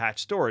direct attached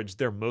storage.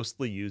 They're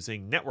mostly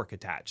using network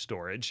attached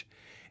storage.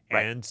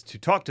 Right. And to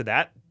talk to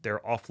that, they're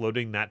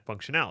offloading that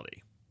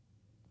functionality.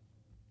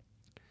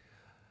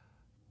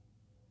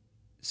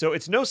 So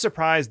it's no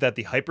surprise that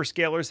the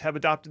hyperscalers have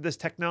adopted this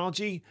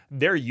technology.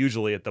 They're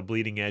usually at the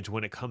bleeding edge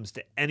when it comes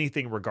to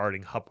anything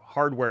regarding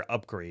hardware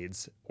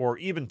upgrades or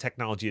even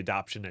technology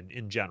adoption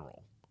in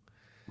general.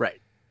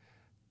 Right.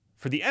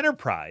 For the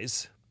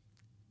enterprise,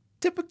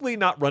 typically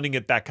not running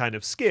at that kind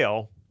of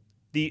scale,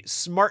 the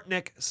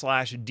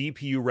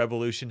SmartNIC/DPU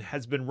revolution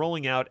has been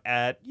rolling out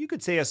at, you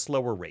could say, a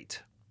slower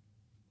rate,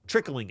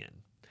 trickling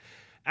in.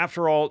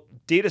 After all,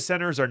 data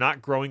centers are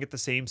not growing at the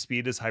same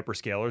speed as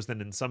hyperscalers,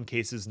 and in some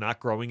cases not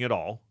growing at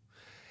all.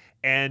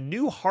 And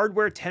new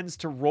hardware tends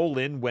to roll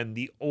in when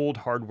the old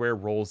hardware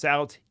rolls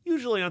out,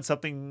 usually on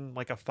something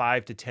like a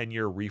 5 to 10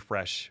 year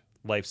refresh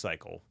life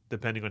cycle,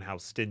 depending on how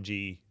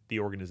stingy the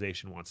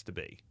organization wants to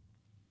be.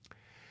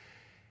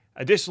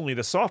 Additionally,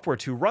 the software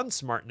to run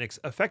SmartNICs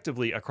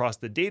effectively across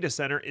the data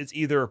center is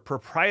either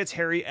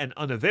proprietary and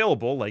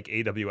unavailable, like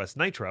AWS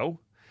Nitro,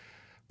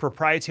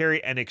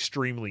 proprietary and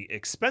extremely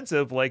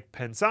expensive, like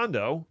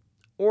Pensando,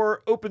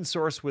 or open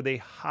source with a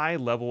high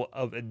level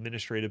of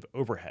administrative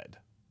overhead.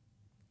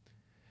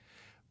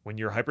 When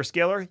you're a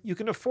hyperscaler, you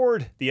can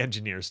afford the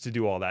engineers to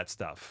do all that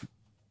stuff.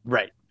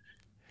 Right.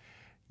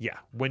 Yeah.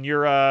 When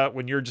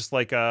you're just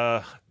like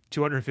a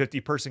 250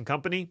 person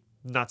company,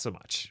 not so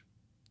much.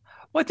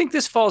 Well, I think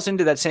this falls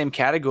into that same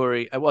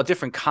category, well,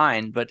 different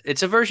kind, but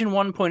it's a version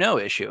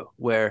 1.0 issue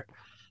where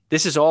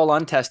this is all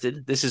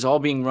untested. This is all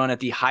being run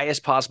at the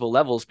highest possible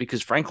levels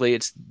because, frankly,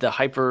 it's the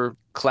hyper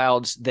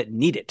clouds that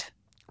need it.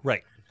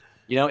 Right.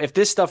 You know, if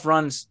this stuff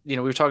runs, we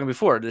were talking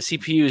before, the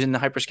CPUs in the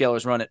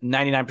hyperscalers run at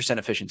 99%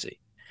 efficiency.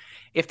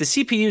 If the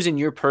CPUs in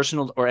your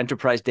personal or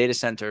enterprise data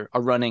center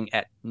are running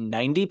at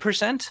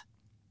 90%,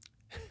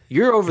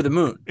 you're over the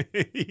moon.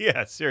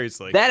 Yeah,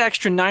 seriously. That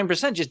extra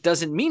 9% just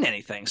doesn't mean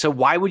anything. So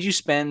why would you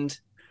spend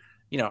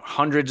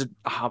hundreds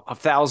of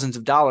thousands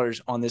of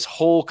dollars on this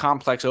whole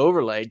complex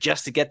overlay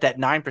just to get that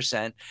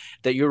 9%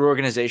 that your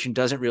organization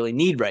doesn't really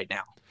need right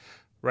now?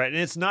 Right.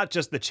 And it's not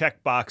just the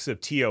checkbox of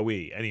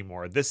TOE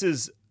anymore. This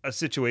is a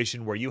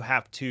situation where you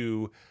have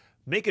to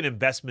make an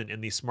investment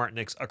in these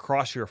SmartNICs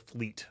across your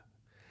fleet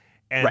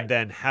and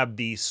then have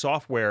the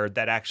software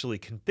that actually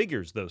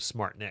configures those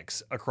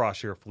SmartNICs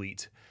across your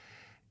fleet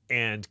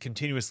and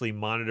continuously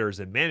monitors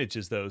and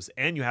manages those.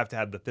 And you have to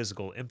have the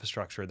physical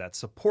infrastructure that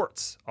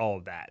supports all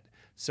of that.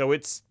 So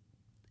it's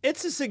a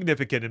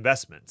significant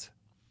investment.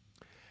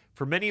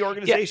 For many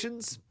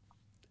organizations,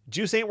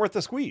 juice ain't worth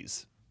the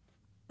squeeze.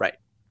 Right.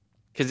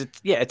 Because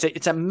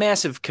it's a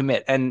massive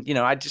commit. And,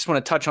 I just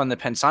want to touch on the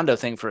Pensando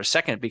thing for a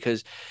second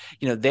because,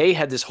 they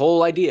had this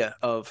whole idea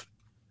of,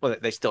 well,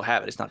 they still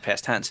have it. It's not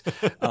past tense.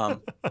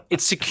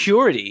 It's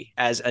security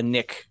as a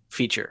NIC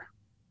feature,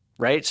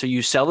 right? So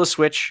you sell the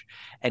switch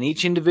and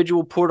each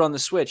individual port on the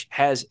switch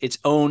has its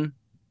own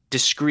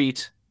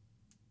discrete,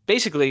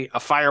 basically a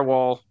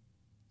firewall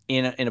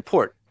in a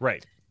port.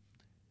 Right.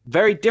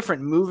 Very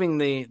different, moving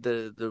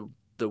the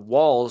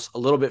walls a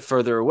little bit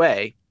further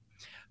away,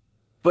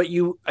 but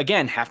you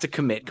again have to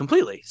commit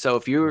completely. So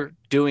if you're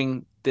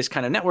doing this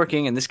kind of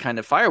networking and this kind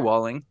of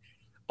firewalling,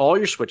 all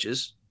your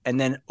switches and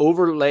then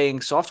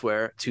overlaying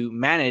software to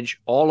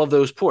manage all of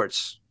those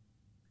ports,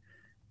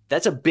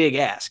 that's a big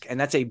ask. And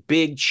that's a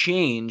big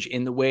change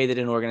in the way that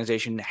an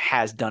organization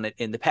has done it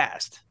in the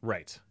past.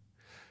 Right.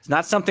 It's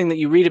not something that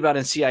you read about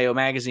in CIO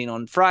Magazine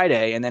on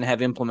Friday and then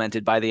have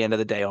implemented by the end of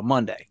the day on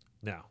Monday.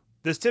 No.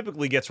 This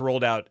typically gets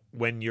rolled out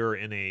when you're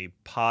in a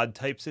pod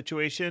type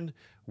situation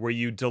where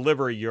you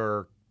deliver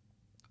your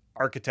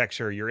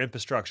architecture, your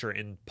infrastructure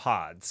in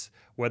pods,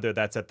 whether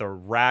that's at the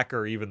rack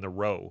or even the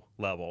row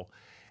level.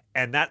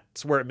 And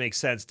that's where it makes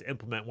sense to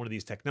implement one of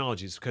these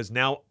technologies because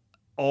now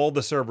all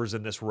the servers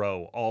in this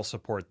row all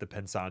support the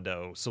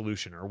Pensando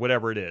solution or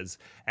whatever it is.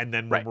 And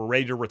then when we're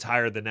ready to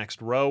retire the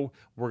next row,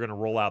 we're going to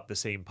roll out the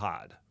same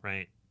pod,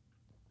 right?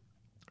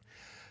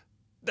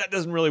 that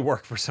doesn't really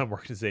work for some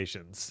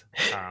organizations.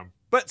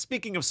 But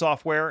speaking of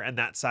software and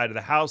that side of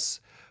the house,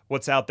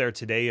 what's out there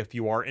today if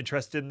you are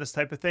interested in this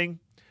type of thing?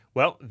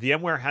 Well,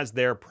 VMware has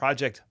their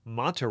Project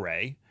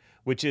Monterey,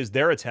 which is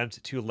their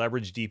attempt to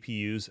leverage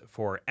DPUs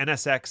for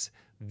NSX,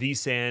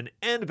 vSAN,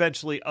 and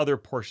eventually other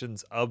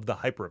portions of the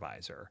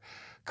hypervisor.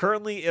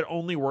 Currently, it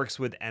only works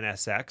with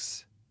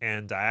NSX,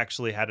 and I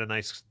actually had a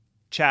nice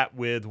chat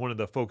with one of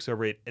the folks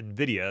over at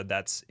NVIDIA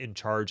that's in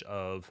charge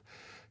of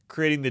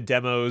creating the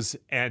demos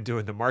and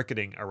doing the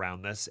marketing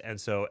around this. And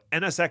so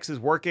NSX is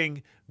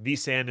working,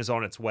 vSAN is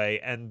on its way,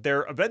 and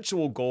their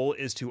eventual goal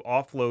is to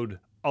offload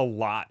a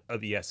lot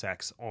of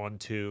ESX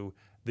onto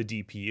the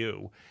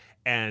DPU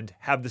and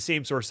have the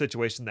same sort of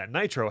situation that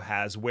Nitro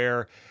has,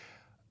 where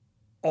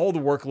all the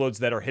workloads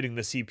that are hitting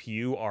the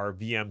CPU are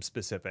VM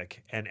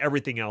specific and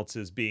everything else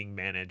is being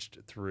managed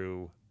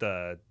through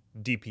the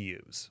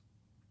DPUs.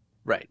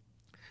 Right.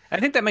 I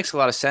think that makes a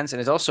lot of sense,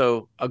 and is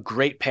also a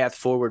great path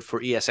forward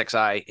for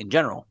ESXi in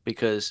general,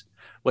 because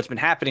what's been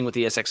happening with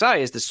ESXi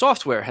is the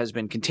software has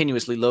been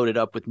continuously loaded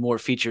up with more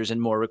features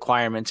and more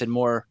requirements and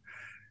more,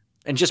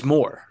 and just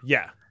more.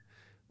 Yeah.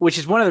 Which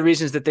is one of the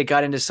reasons that they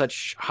got into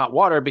such hot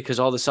water, because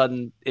all of a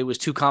sudden it was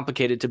too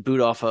complicated to boot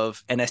off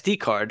of an SD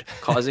card,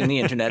 causing the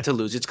internet to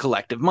lose its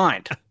collective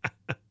mind.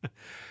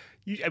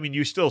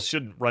 You still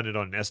shouldn't run it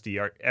on an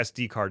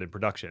SD card in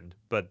production,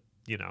 but,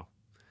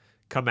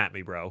 come at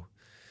me, bro.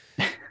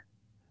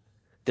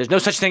 There's no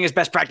such thing as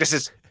best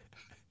practices.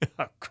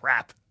 Oh,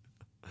 crap.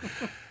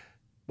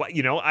 Well,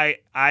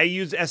 I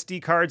use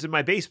SD cards in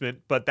my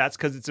basement, but that's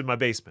because it's in my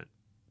basement.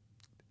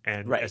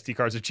 And right. SD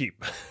cards are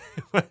cheap.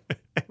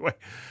 Anyway,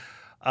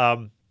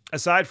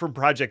 aside from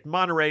Project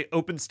Monterey,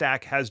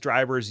 OpenStack has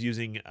drivers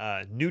using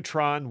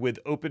Neutron with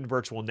Open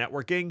Virtual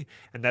Networking,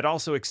 and that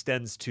also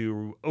extends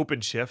to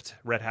OpenShift,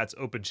 Red Hat's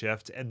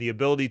OpenShift, and the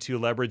ability to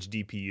leverage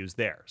DPUs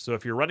there. So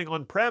if you're running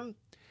on-prem,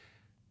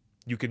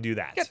 you can do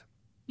that.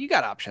 You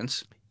got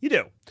options. You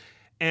do.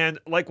 And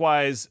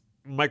likewise,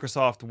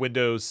 Microsoft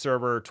Windows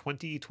Server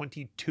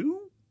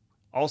 2022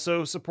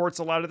 also supports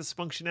a lot of this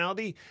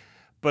functionality,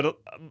 but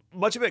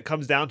much of it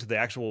comes down to the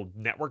actual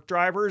network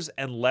drivers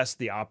and less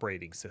the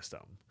operating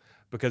system,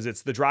 because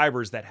it's the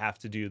drivers that have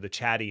to do the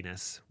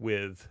chattiness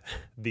with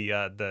the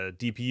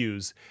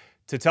DPUs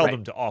to tell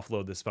them to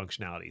offload this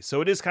functionality.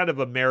 So it is kind of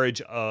a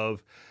marriage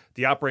of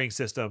the operating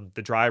system,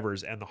 the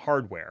drivers, and the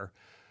hardware,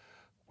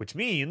 which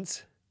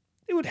means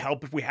it would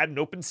help if we had an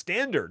open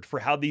standard for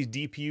how these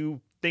DPU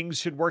things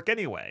should work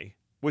anyway,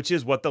 which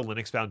is what the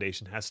Linux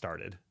Foundation has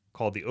started,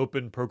 called the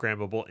Open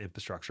Programmable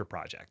Infrastructure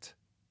Project.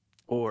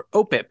 Or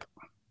OPIP.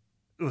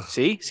 Ugh.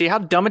 See how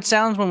dumb it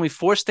sounds when we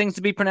force things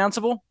to be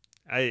pronounceable?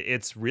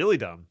 It's really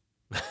dumb.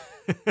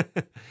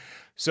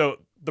 So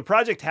the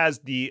project has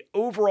the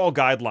overall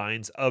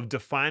guidelines of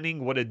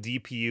defining what a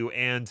DPU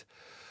and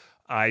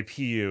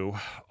IPU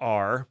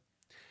are,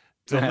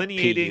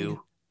 delineating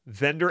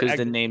vendor... Because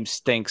the name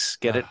stinks.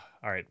 Get it?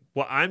 All right.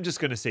 Well, I'm just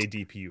going to say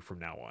DPU from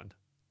now on.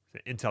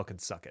 Intel can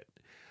suck it.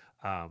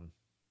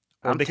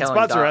 Or they can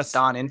sponsor us.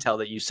 Don Intel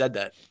that you said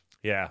that.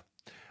 Yeah.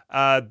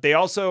 They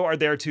also are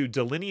there to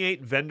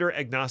delineate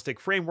vendor-agnostic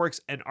frameworks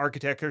and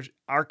architectures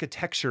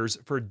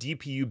for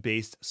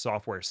DPU-based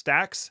software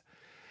stacks,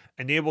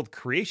 enabled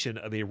creation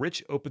of a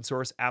rich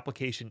open-source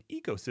application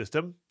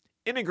ecosystem,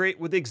 integrate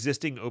with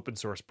existing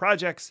open-source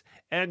projects,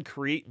 and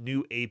create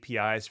new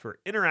APIs for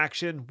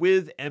interaction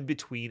with and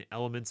between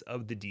elements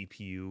of the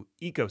DPU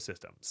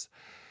ecosystems.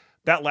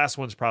 That last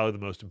one's probably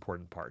the most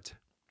important part,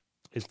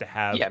 is to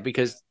have... Yeah,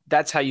 because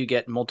that's how you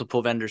get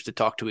multiple vendors to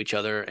talk to each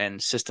other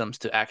and systems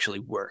to actually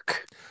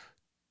work.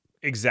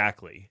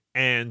 Exactly.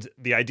 And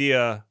the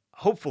idea,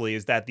 hopefully,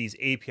 is that these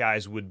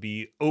APIs would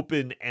be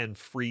open and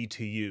free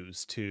to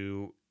use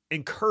to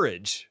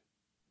encourage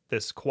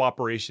this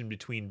cooperation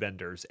between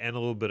vendors and a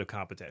little bit of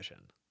competition.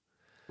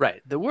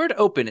 Right. The word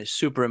open is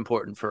super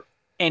important for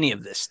any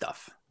of this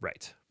stuff.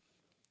 Right.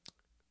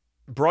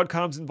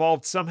 Broadcom's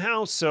involved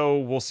somehow, so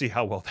we'll see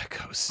how well that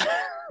goes.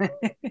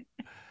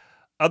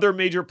 Other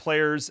major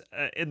players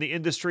in the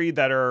industry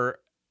that are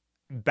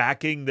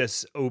backing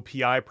this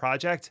OPI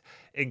project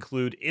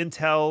include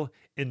Intel,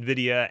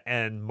 NVIDIA,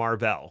 and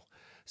Marvell.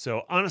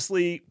 So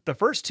honestly, the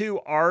first two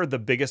are the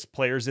biggest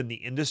players in the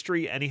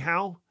industry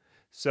anyhow.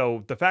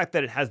 So the fact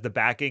that it has the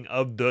backing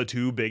of the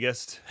two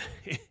biggest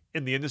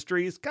in the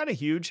industry is kind of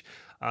huge.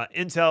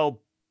 Intel,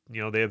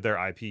 they have their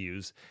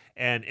IPUs,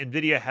 and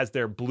NVIDIA has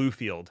their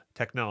Bluefield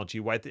technology,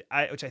 which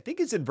I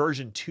think is in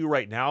version 2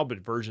 right now,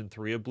 but version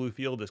 3 of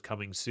Bluefield is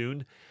coming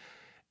soon.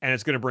 And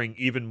it's going to bring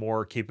even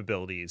more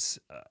capabilities,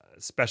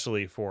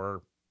 especially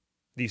for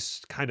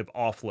these kind of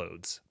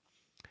offloads.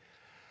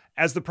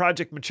 As the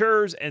project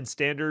matures and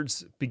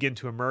standards begin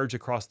to emerge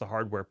across the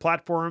hardware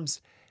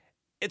platforms,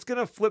 it's going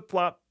to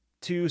flip-flop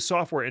to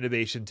software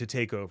innovation to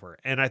take over.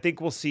 And I think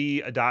we'll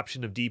see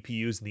adoption of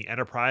DPUs in the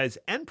enterprise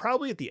and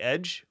probably at the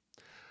edge.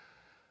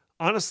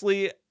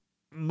 Honestly,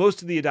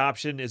 most of the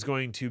adoption is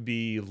going to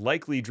be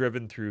likely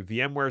driven through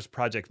VMware's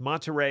Project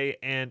Monterey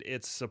and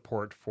its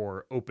support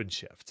for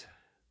OpenShift.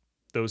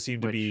 Those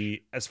seem to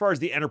be, as far as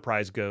the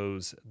enterprise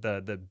goes,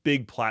 the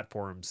big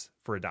platforms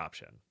for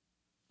adoption.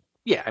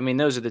 Yeah, I mean,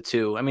 those are the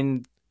two. I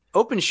mean,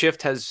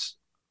 OpenShift has,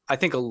 I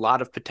think, a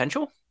lot of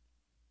potential.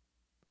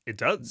 It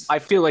does. I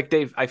feel like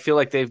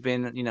they've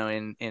been,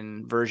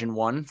 in version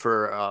 1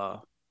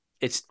 for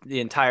it's the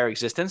entire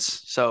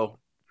existence. So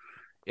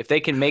if they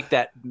can make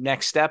that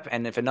next step,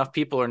 and if enough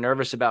people are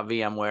nervous about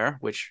VMware,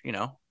 which,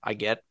 I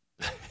get,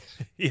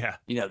 yeah,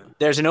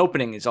 there's an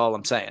opening is all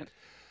I'm saying.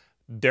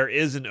 There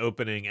is an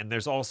opening, and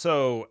there's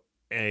also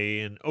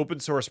an open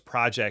source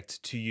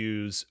project to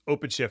use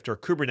OpenShift or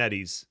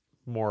Kubernetes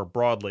more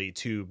broadly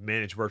to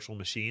manage virtual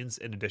machines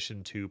in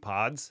addition to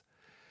pods.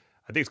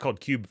 I think it's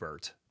called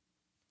KubeVirt.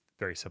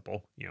 Very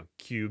simple,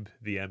 Kube,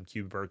 VM,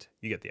 KubeVirt.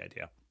 You get the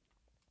idea.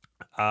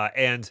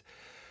 And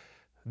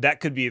that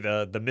could be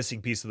the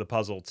missing piece of the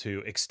puzzle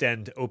to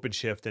extend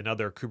OpenShift and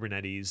other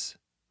Kubernetes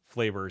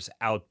flavors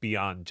out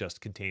beyond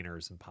just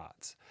containers and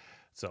pods.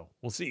 So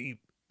we'll see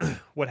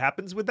what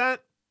happens with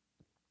that.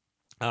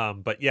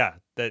 But yeah,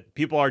 that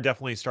people are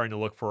definitely starting to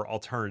look for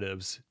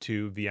alternatives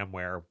to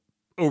VMware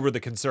over the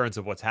concerns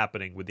of what's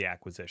happening with the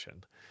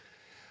acquisition.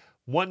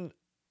 One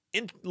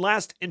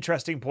last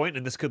interesting point,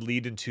 and this could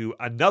lead into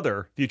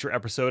another future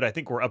episode. I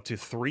think we're up to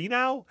 3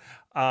 now.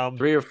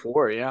 3 or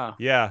 4, yeah.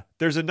 Yeah.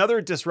 There's another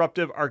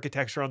disruptive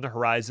architecture on the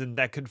horizon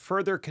that could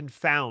further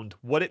confound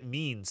what it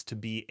means to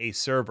be a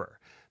server.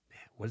 Man,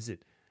 what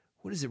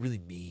does it really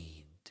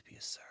mean to be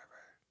a server?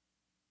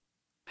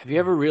 Have you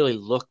ever really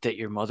looked at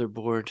your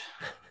motherboard?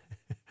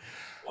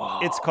 Wow.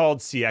 It's called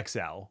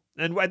CXL.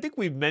 And I think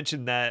we've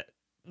mentioned that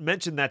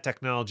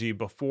technology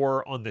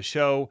before on the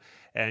show.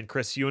 And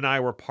Chris, you and I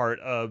were part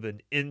of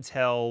an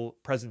Intel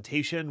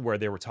presentation where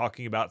they were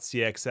talking about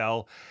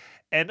CXL.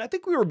 And I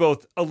think we were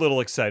both a little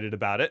excited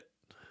about it.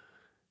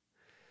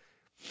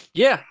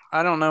 Yeah,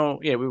 I don't know.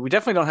 Yeah, we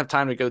definitely don't have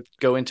time to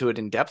go into it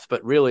in depth,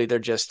 but really they're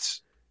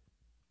just,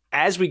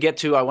 as we get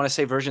to, I want to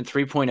say version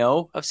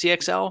 3.0 of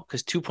CXL,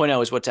 because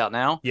 2.0 is what's out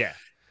now. Yeah.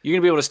 You're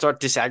going to be able to start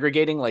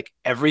disaggregating like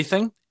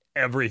everything.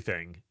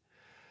 Everything.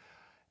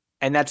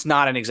 And that's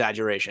not an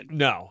exaggeration.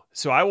 No.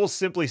 So I will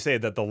simply say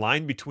that the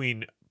line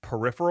between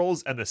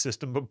peripherals and the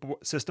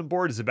system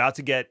board is about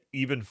to get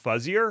even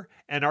fuzzier,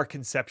 and our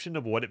conception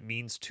of what it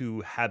means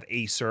to have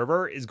a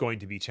server is going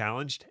to be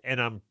challenged,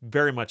 and I'm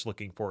very much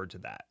looking forward to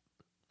that.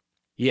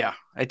 Yeah.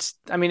 It's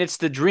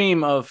the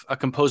dream of a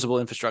composable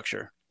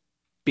infrastructure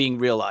being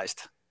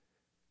realized.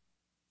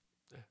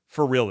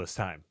 For real this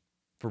time.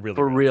 For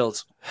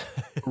reals.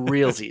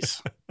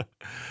 Realsies.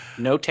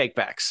 No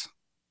takebacks.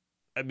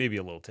 Maybe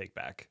a little take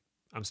back.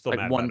 I'm still like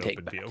mad one about take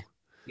OpenView. Back.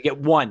 You get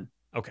one.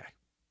 Okay.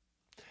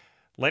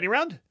 Lightning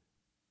round?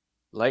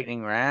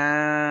 Lightning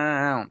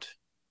round.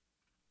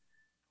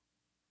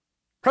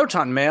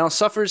 Proton Mail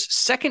suffers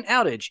second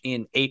outage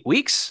in 8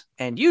 weeks,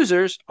 and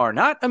users are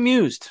not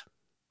amused.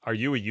 Are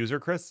you a user,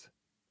 Chris?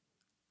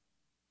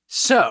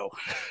 So,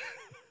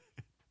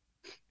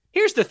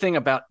 here's the thing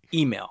about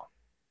email.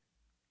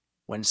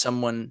 When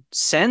someone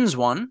sends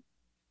one,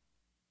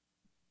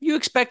 you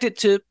expect it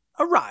to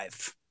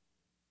arrive.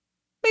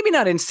 Maybe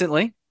not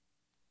instantly,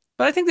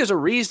 but I think there's a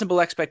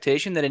reasonable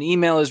expectation that an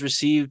email is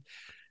received,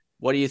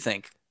 what do you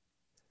think,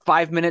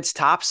 5 minutes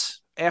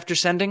tops after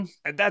sending?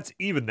 And that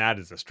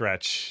is a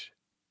stretch,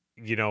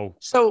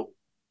 So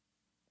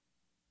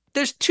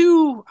there's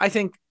 2, I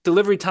think,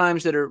 delivery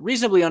times that are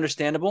reasonably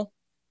understandable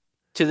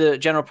to the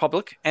general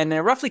public, and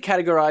they're roughly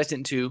categorized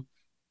into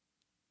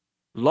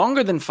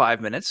longer than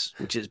 5 minutes,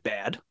 which is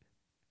bad,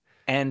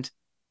 and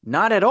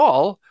not at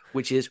all,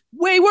 which is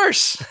way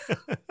worse.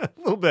 A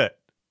little bit.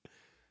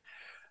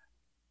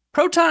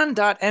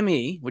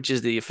 Proton.me, which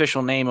is the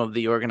official name of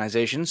the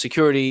organization,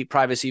 security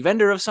privacy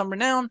vendor of some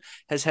renown,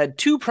 has had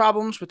 2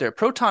 problems with their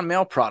Proton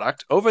Mail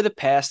product over the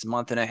past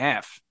month and a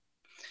half.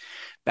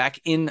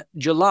 Back in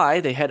July,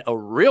 they had a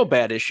real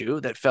bad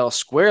issue that fell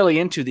squarely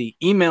into the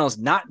emails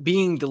not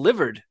being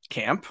delivered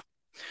camp,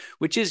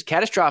 which is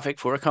catastrophic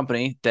for a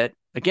company that,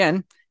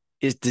 again,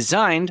 is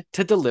designed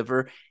to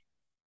deliver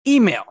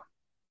email.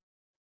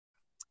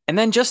 And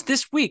then just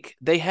this week,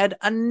 they had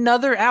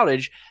another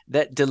outage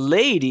that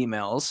delayed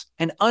emails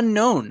an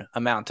unknown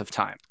amount of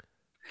time.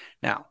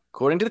 Now,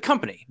 according to the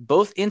company,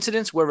 both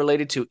incidents were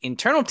related to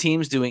internal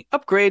teams doing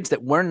upgrades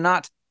that were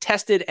not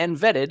tested and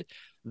vetted,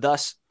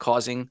 thus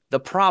causing the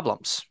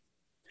problems.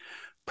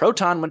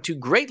 Proton went to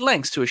great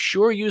lengths to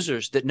assure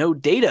users that no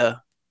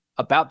data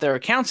about their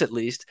accounts, at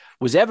least,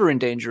 was ever in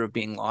danger of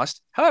being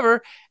lost.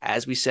 However,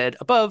 as we said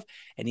above,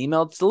 an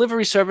email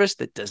delivery service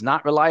that does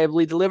not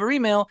reliably deliver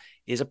email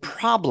is a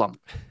problem.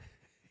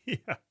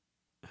 Yeah.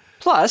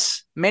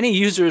 Plus, many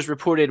users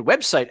reported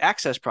website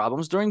access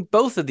problems during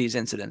both of these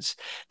incidents.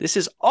 This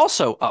is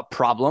also a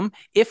problem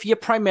if you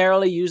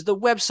primarily use the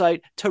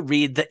website to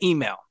read the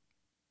email.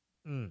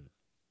 Mm.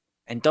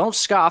 And don't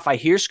scoff. I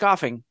hear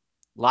scoffing.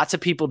 Lots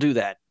of people do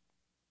that.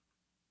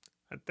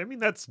 I mean,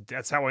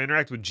 that's how I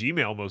interact with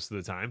Gmail most of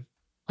the time.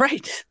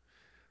 Right.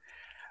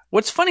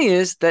 What's funny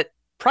is that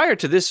prior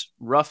to this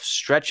rough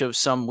stretch of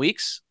some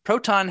weeks,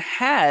 Proton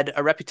had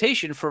a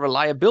reputation for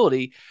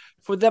reliability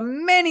for the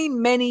many,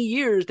 many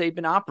years they've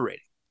been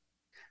operating.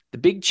 The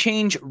big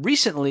change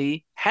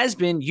recently has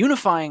been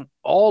unifying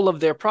all of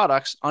their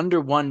products under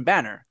one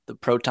banner, the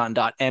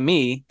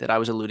Proton.me that I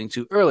was alluding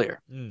to earlier.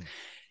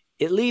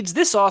 It leads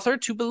this author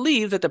to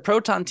believe that the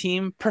Proton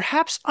team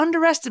perhaps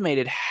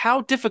underestimated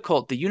how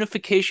difficult the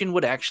unification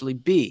would actually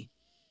be.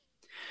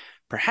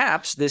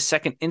 Perhaps this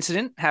second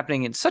incident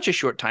happening in such a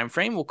short time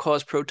frame will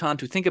cause Proton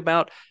to think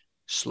about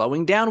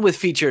slowing down with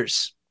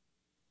features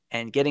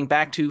and getting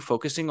back to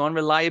focusing on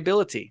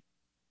reliability.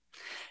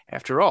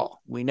 After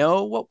all, we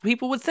know what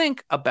people would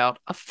think about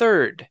a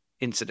third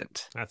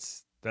incident.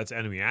 That's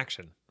enemy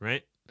action,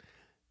 right?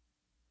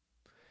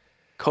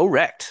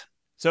 Correct.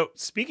 So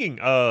speaking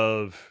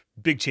of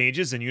big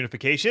changes and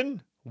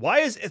unification, why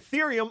is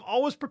Ethereum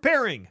always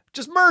preparing?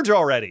 Just merge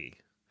already.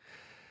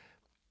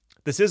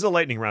 This is a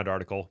lightning round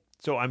article,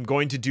 so I'm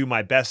going to do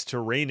my best to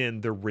rein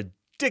in the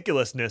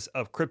ridiculousness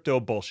of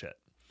crypto bullshit.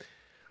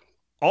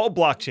 All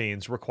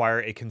blockchains require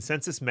a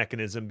consensus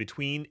mechanism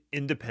between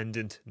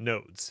independent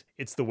nodes.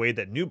 It's the way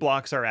that new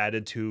blocks are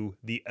added to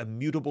the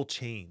immutable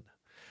chain.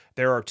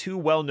 There are two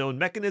well-known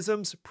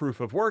mechanisms, proof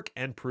of work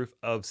and proof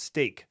of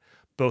stake.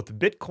 Both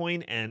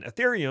Bitcoin and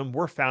Ethereum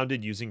were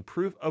founded using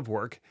proof of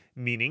work,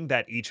 meaning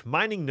that each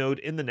mining node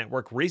in the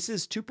network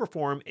races to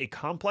perform a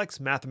complex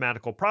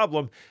mathematical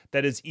problem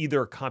that is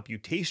either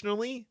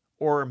computationally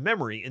or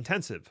memory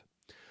intensive.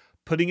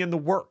 Putting in the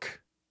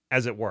work,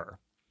 as it were.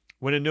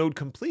 When a node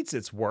completes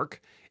its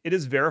work, it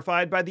is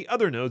verified by the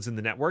other nodes in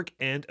the network,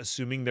 and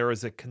assuming there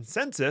is a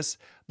consensus,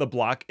 the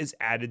block is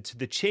added to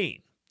the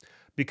chain.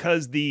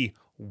 Because the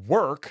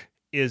work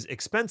is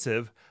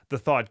expensive, the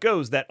thought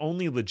goes that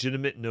only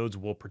legitimate nodes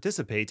will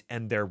participate,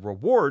 and their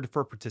reward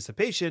for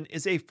participation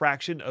is a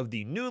fraction of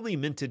the newly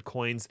minted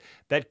coins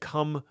that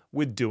come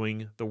with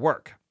doing the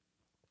work.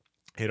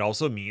 It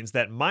also means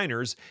that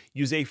miners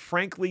use a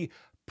frankly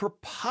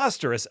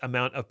preposterous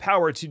amount of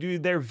power to do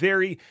their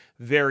very,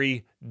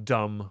 very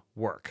dumb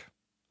work.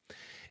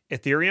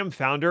 Ethereum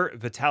founder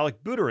Vitalik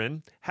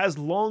Buterin has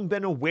long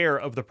been aware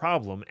of the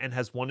problem and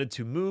has wanted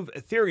to move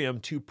Ethereum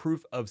to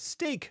proof of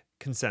stake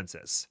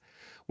consensus,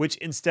 which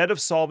instead of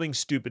solving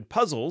stupid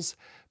puzzles,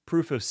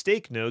 proof of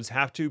stake nodes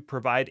have to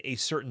provide a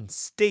certain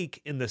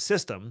stake in the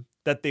system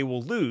that they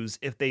will lose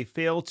if they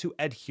fail to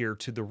adhere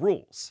to the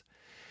rules.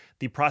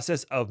 The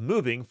process of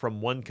moving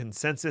from one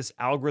consensus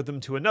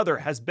algorithm to another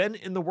has been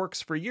in the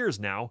works for years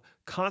now,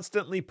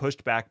 constantly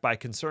pushed back by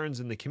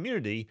concerns in the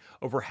community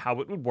over how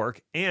it would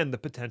work and the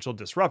potential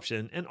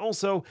disruption, and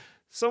also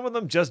some of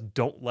them just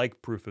don't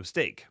like proof of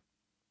stake.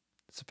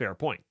 It's a fair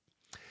point.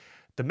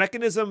 The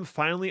mechanism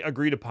finally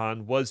agreed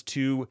upon was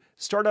to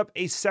start up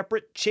a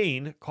separate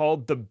chain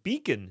called the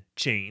Beacon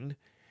chain,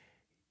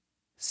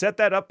 set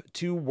that up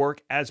to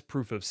work as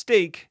proof of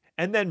stake,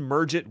 and then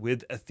merge it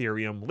with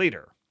Ethereum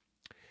later,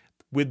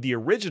 with the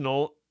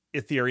original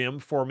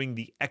Ethereum forming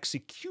the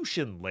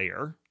execution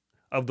layer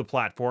of the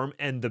platform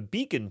and the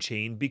Beacon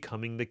chain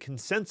becoming the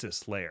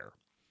consensus layer.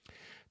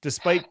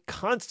 Despite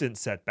constant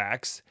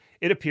setbacks,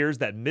 it appears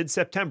that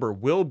mid-September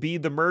will be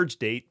the merge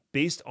date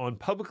based on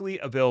publicly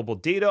available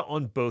data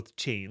on both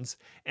chains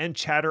and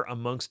chatter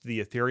amongst the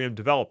Ethereum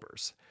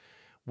developers.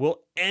 Will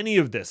any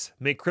of this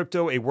make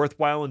crypto a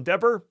worthwhile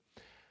endeavor?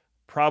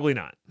 Probably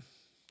not.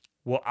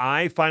 Will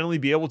I finally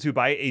be able to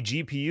buy a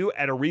GPU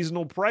at a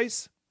reasonable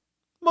price?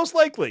 Most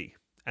likely.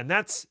 And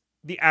that's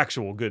the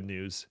actual good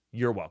news.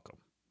 You're welcome.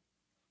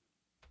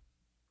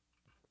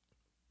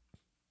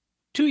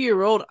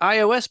 2-year-old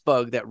iOS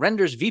bug that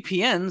renders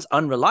VPNs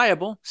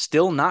unreliable,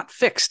 still not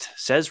fixed,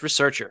 says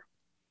researcher.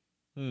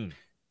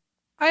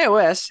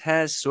 iOS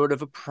has sort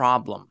of a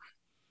problem.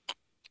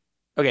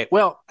 Okay,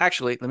 well,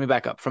 actually, let me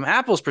back up. From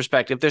Apple's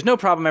perspective, there's no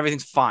problem.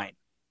 Everything's fine.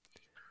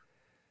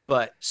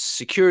 But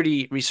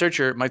security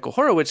researcher Michael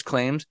Horowitz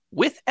claims,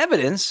 with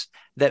evidence,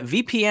 that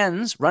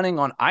VPNs running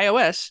on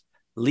iOS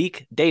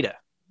leak data.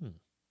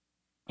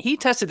 He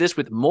tested this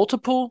with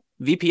multiple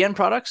VPN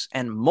products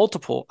and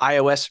multiple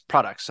iOS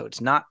products, so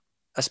it's not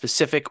a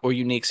specific or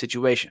unique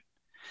situation.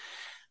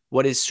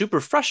 What is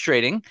super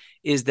frustrating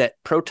is that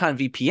Proton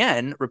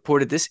VPN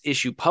reported this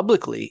issue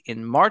publicly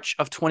in March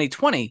of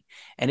 2020,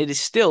 and it is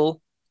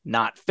still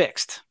not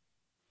fixed.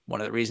 One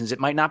of the reasons it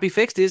might not be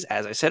fixed is,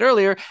 as I said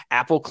earlier,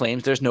 Apple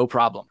claims there's no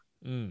problem.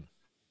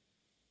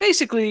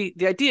 Basically,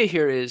 the idea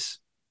here is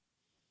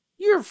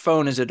your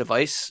phone is a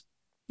device.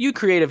 You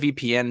create a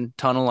VPN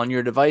tunnel on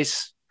your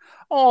device.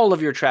 All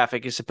of your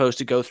traffic is supposed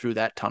to go through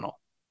that tunnel.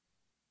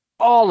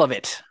 All of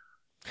it.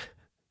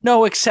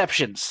 No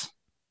exceptions.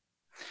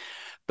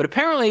 But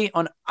apparently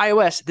on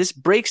iOS, this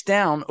breaks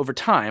down over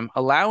time,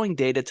 allowing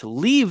data to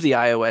leave the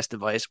iOS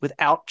device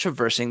without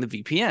traversing the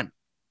VPN.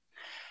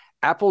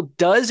 Apple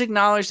does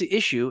acknowledge the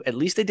issue, at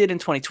least they did in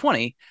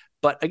 2020,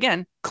 but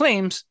again,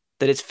 claims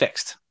that it's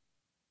fixed.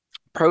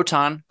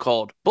 Proton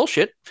called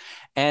bullshit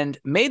and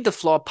made the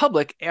flaw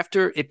public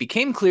after it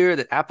became clear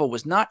that Apple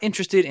was not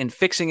interested in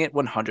fixing it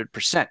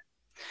 100%.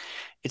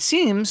 It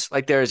seems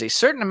like there is a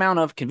certain amount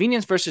of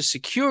convenience versus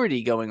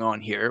security going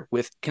on here,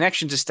 with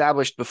connections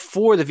established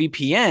before the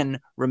VPN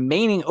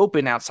remaining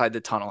open outside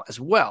the tunnel as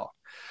well.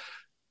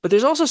 But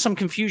there's also some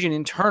confusion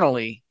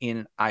internally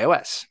in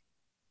iOS.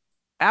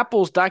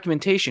 Apple's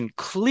documentation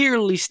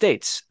clearly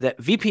states that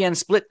VPN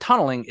split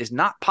tunneling is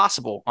not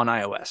possible on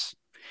iOS.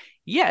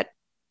 Yet,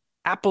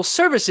 Apple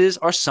services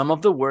are some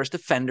of the worst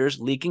offenders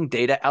leaking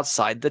data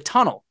outside the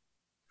tunnel.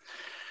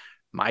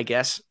 My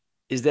guess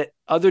is that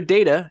other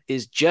data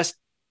is just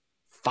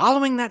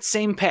following that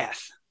same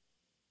path.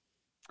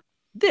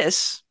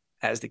 This,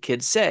 as the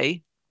kids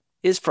say,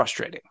 is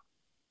frustrating.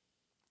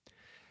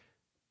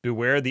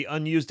 Beware the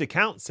unused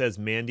account, says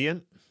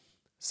Mandiant.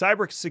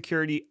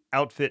 Cybersecurity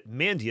outfit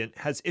Mandiant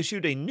has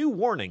issued a new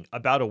warning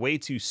about a way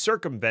to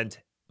circumvent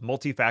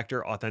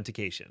multi-factor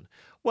authentication.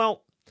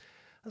 Well,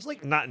 that's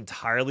not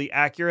entirely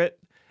accurate.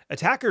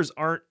 Attackers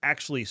aren't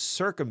actually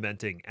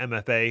circumventing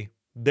MFA,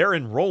 they're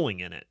enrolling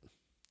in it.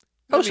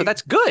 So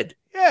that's good.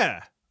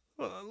 Yeah.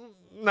 Well,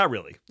 not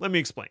really. Let me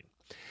explain.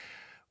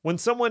 When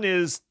someone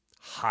is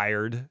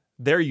hired,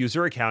 their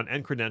user account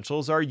and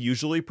credentials are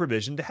usually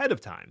provisioned ahead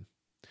of time.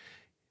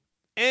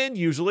 And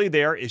usually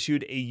they are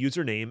issued a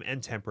username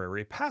and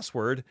temporary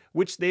password,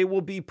 which they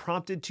will be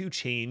prompted to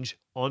change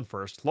on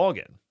first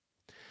login.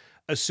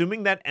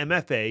 Assuming that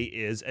MFA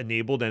is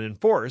enabled and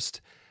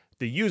enforced,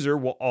 the user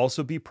will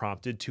also be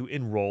prompted to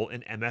enroll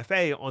in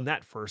MFA on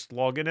that first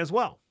login as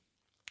well.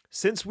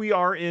 Since we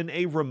are in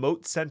a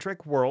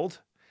remote-centric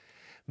world,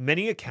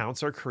 many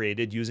accounts are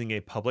created using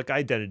a public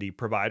identity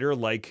provider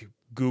like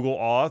Google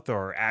Auth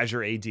or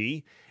Azure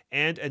AD,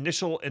 and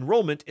initial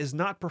enrollment is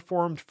not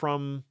performed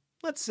from,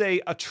 let's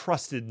say, a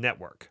trusted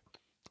network.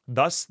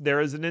 Thus,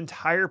 there is an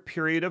entire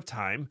period of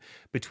time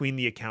between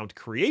the account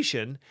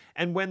creation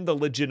and when the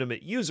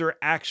legitimate user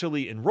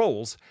actually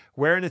enrolls,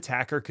 where an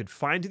attacker could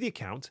find the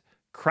account,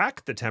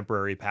 crack the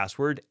temporary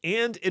password,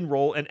 and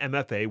enroll an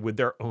MFA with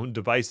their own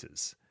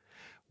devices.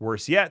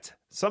 Worse yet,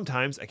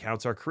 sometimes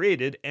accounts are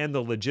created and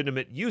the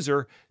legitimate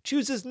user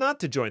chooses not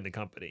to join the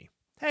company.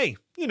 Hey,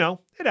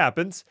 it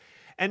happens.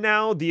 And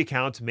now the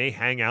account may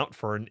hang out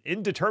for an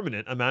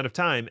indeterminate amount of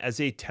time as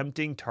a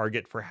tempting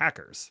target for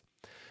hackers.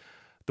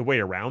 The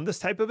way around this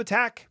type of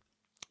attack?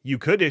 You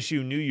could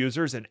issue new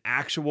users an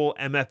actual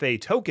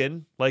MFA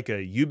token, like a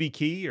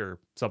YubiKey or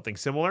something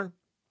similar.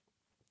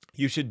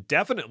 You should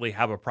definitely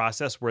have a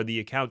process where the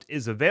account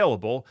is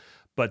available,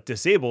 but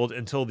disabled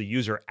until the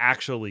user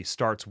actually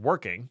starts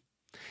working.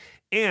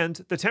 And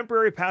the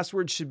temporary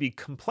password should be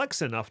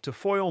complex enough to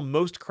foil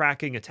most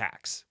cracking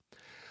attacks.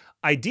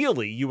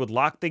 Ideally, you would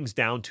lock things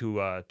down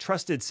to a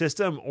trusted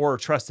system or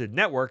trusted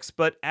networks,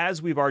 but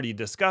as we've already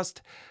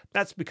discussed,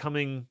 that's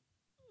becoming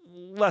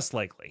less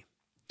likely.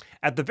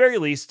 At the very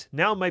least,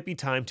 now might be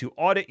time to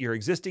audit your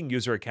existing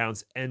user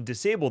accounts and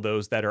disable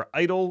those that are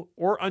idle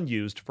or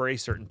unused for a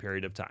certain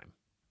period of time.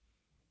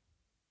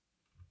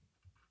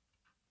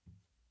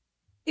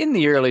 In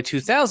the early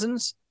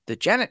 2000s, the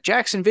Janet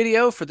Jackson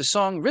video for the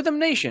song Rhythm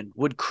Nation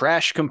would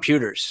crash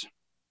computers.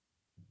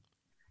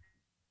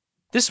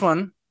 This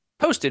one,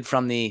 posted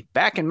from the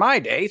back in my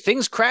day,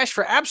 things crash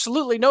for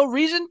absolutely no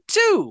reason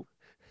too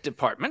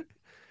department.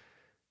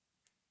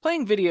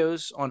 Playing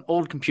videos on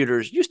old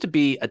computers used to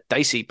be a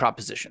dicey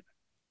proposition.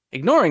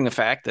 Ignoring the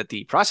fact that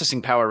the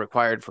processing power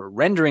required for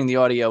rendering the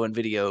audio and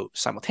video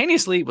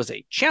simultaneously was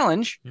a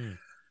challenge,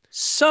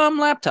 some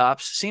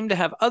laptops seem to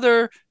have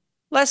other,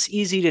 less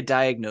easy to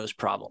diagnose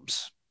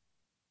problems.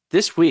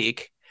 This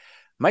week,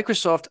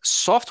 Microsoft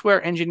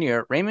software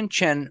engineer Raymond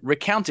Chen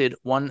recounted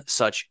one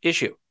such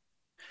issue.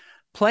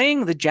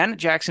 Playing the Janet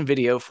Jackson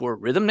video for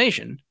Rhythm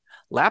Nation,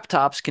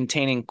 laptops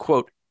containing,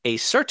 quote, a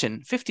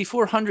certain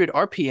 5400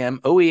 RPM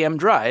OEM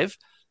drive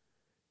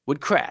would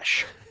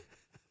crash.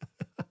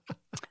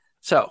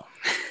 So,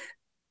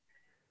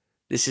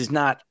 this is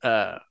not,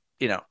 an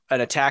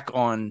attack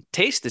on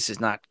taste. This is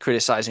not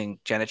criticizing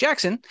Janet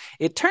Jackson.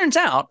 It turns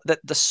out that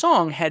the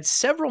song had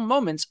several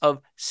moments of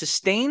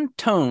sustained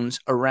tones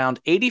around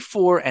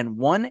 84 and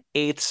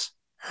 1/8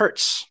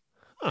 hertz.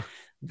 Huh.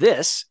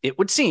 This, it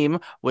would seem,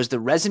 was the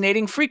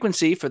resonating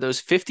frequency for those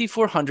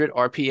 5400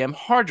 RPM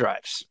hard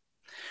drives.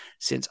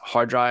 Since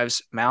hard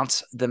drives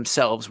mounts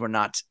themselves were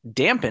not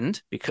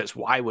dampened, because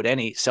why would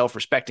any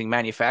self-respecting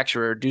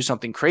manufacturer do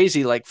something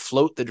crazy like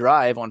float the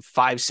drive on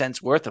 5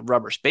 cents worth of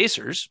rubber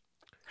spacers?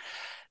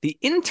 The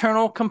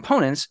internal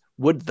components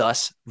would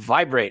thus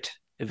vibrate,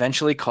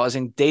 eventually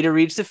causing data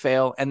reads to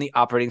fail and the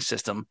operating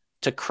system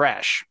to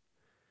crash.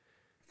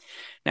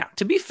 Now,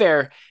 to be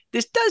fair,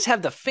 this does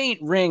have the faint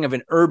ring of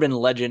an urban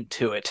legend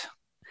to it.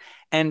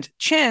 And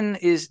Chen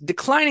is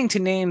declining to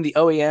name the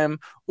OEM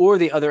or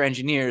the other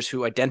engineers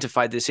who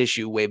identified this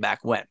issue way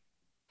back when.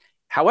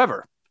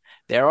 However,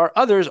 there are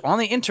others on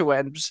the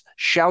interwebs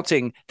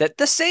shouting that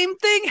the same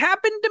thing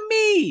happened to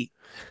me.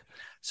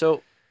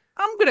 So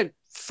I'm going to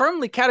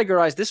firmly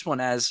categorize this one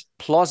as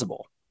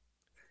plausible.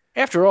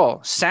 After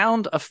all,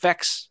 sound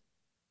effects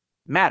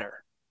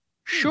matter.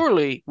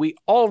 Surely we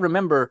all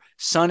remember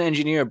Sun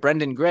engineer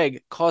Brendan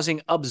Gregg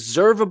causing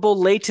observable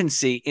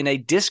latency in a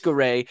disk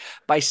array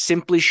by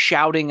simply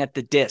shouting at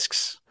the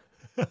disks.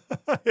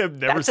 I have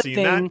never That's a seen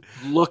thing.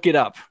 that. Look it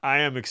up. I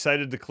am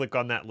excited to click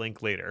on that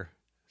link later.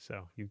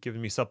 So you've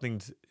given me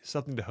something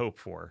to hope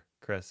for,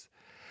 Chris.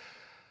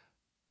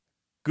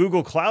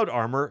 Google Cloud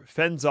Armor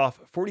fends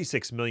off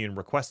 46 million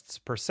requests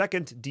per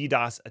second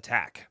DDoS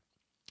attack.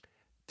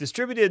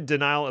 Distributed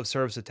denial of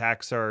service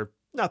attacks are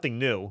nothing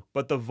new,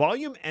 but the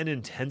volume and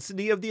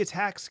intensity of the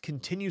attacks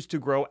continues to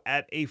grow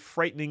at a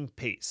frightening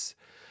pace.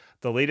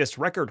 The latest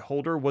record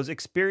holder was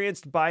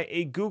experienced by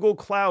a Google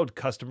Cloud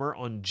customer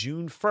on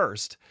June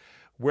 1st,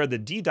 where the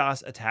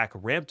DDoS attack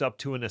ramped up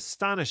to an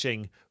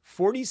astonishing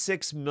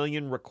 46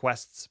 million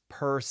requests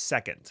per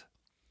second.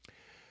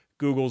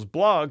 Google's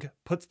blog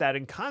puts that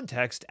in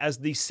context as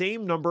the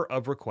same number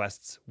of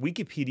requests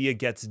Wikipedia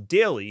gets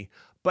daily,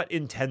 but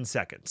in 10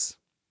 seconds.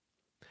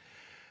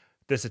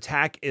 This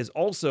attack is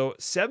also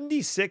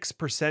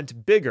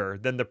 76% bigger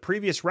than the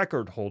previous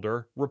record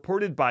holder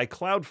reported by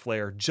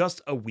Cloudflare just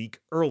a week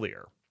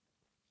earlier.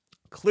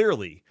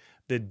 Clearly,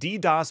 the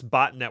DDoS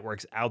bot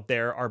networks out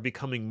there are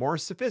becoming more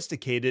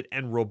sophisticated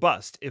and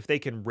robust if they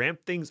can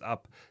ramp things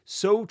up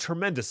so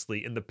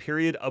tremendously in the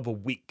period of a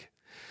week.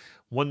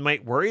 One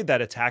might worry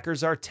that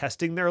attackers are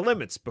testing their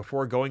limits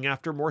before going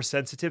after more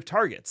sensitive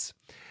targets.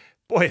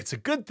 Boy, it's a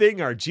good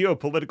thing our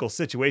geopolitical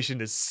situation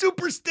is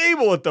super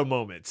stable at the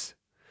moment.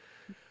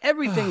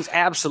 Everything's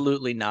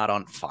absolutely not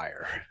on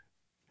fire.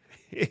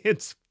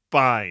 It's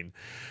fine.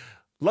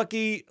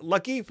 Lucky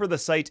for the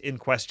site in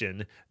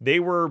question, they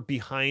were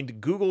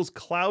behind Google's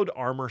Cloud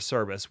Armor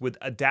service with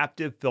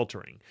adaptive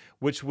filtering,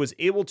 which was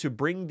able to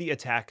bring the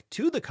attack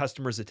to the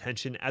customer's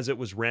attention as it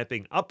was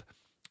ramping up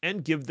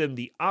and give them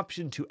the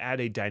option to add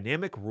a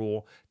dynamic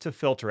rule to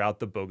filter out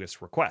the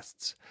bogus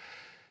requests.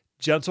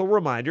 Gentle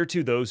reminder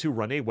to those who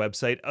run a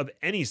website of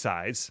any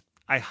size,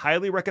 I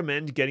highly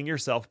recommend getting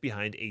yourself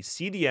behind a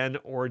CDN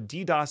or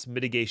DDoS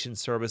mitigation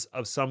service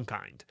of some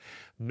kind.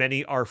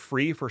 Many are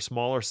free for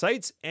smaller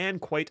sites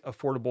and quite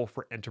affordable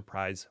for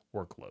enterprise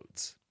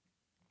workloads.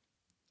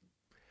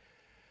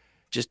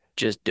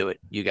 Just do it,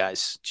 you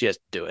guys. Just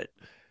do it.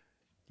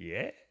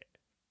 Yeah.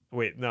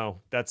 Wait, no,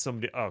 that's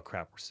somebody. Oh,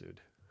 crap, we're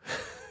sued.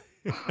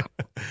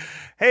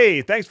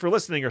 Hey, thanks for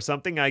listening or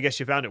something. I guess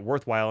you found it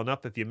worthwhile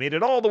enough if you made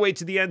it all the way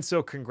to the end,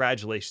 so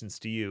congratulations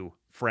to you,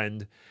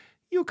 friend.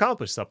 You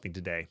accomplished something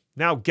today.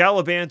 Now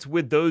gallivant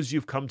with those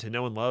you've come to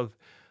know and love.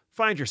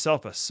 Find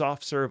yourself a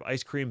soft serve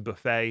ice cream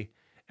buffet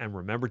and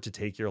remember to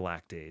take your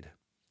Lactaid.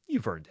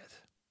 You've earned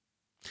it.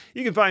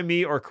 You can find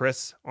me or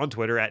Chris on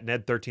Twitter at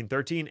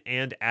Ned1313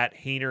 and at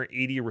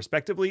Hainer80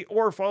 respectively,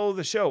 or follow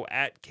the show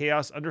at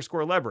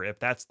chaos_lever if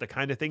that's the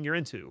kind of thing you're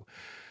into.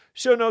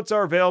 Show notes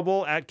are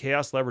available at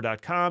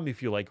chaoslever.com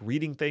if you like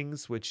reading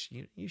things, which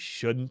you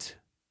shouldn't.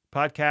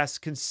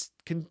 Podcasts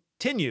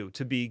continue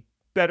to be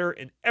better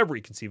in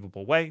every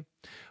conceivable way.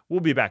 We'll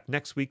be back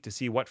next week to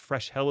see what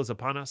fresh hell is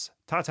upon us.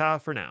 Ta-ta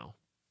for now.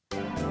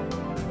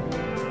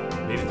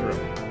 Made it through.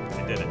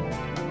 I did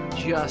it.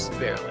 Just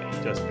barely.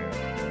 Just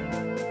barely.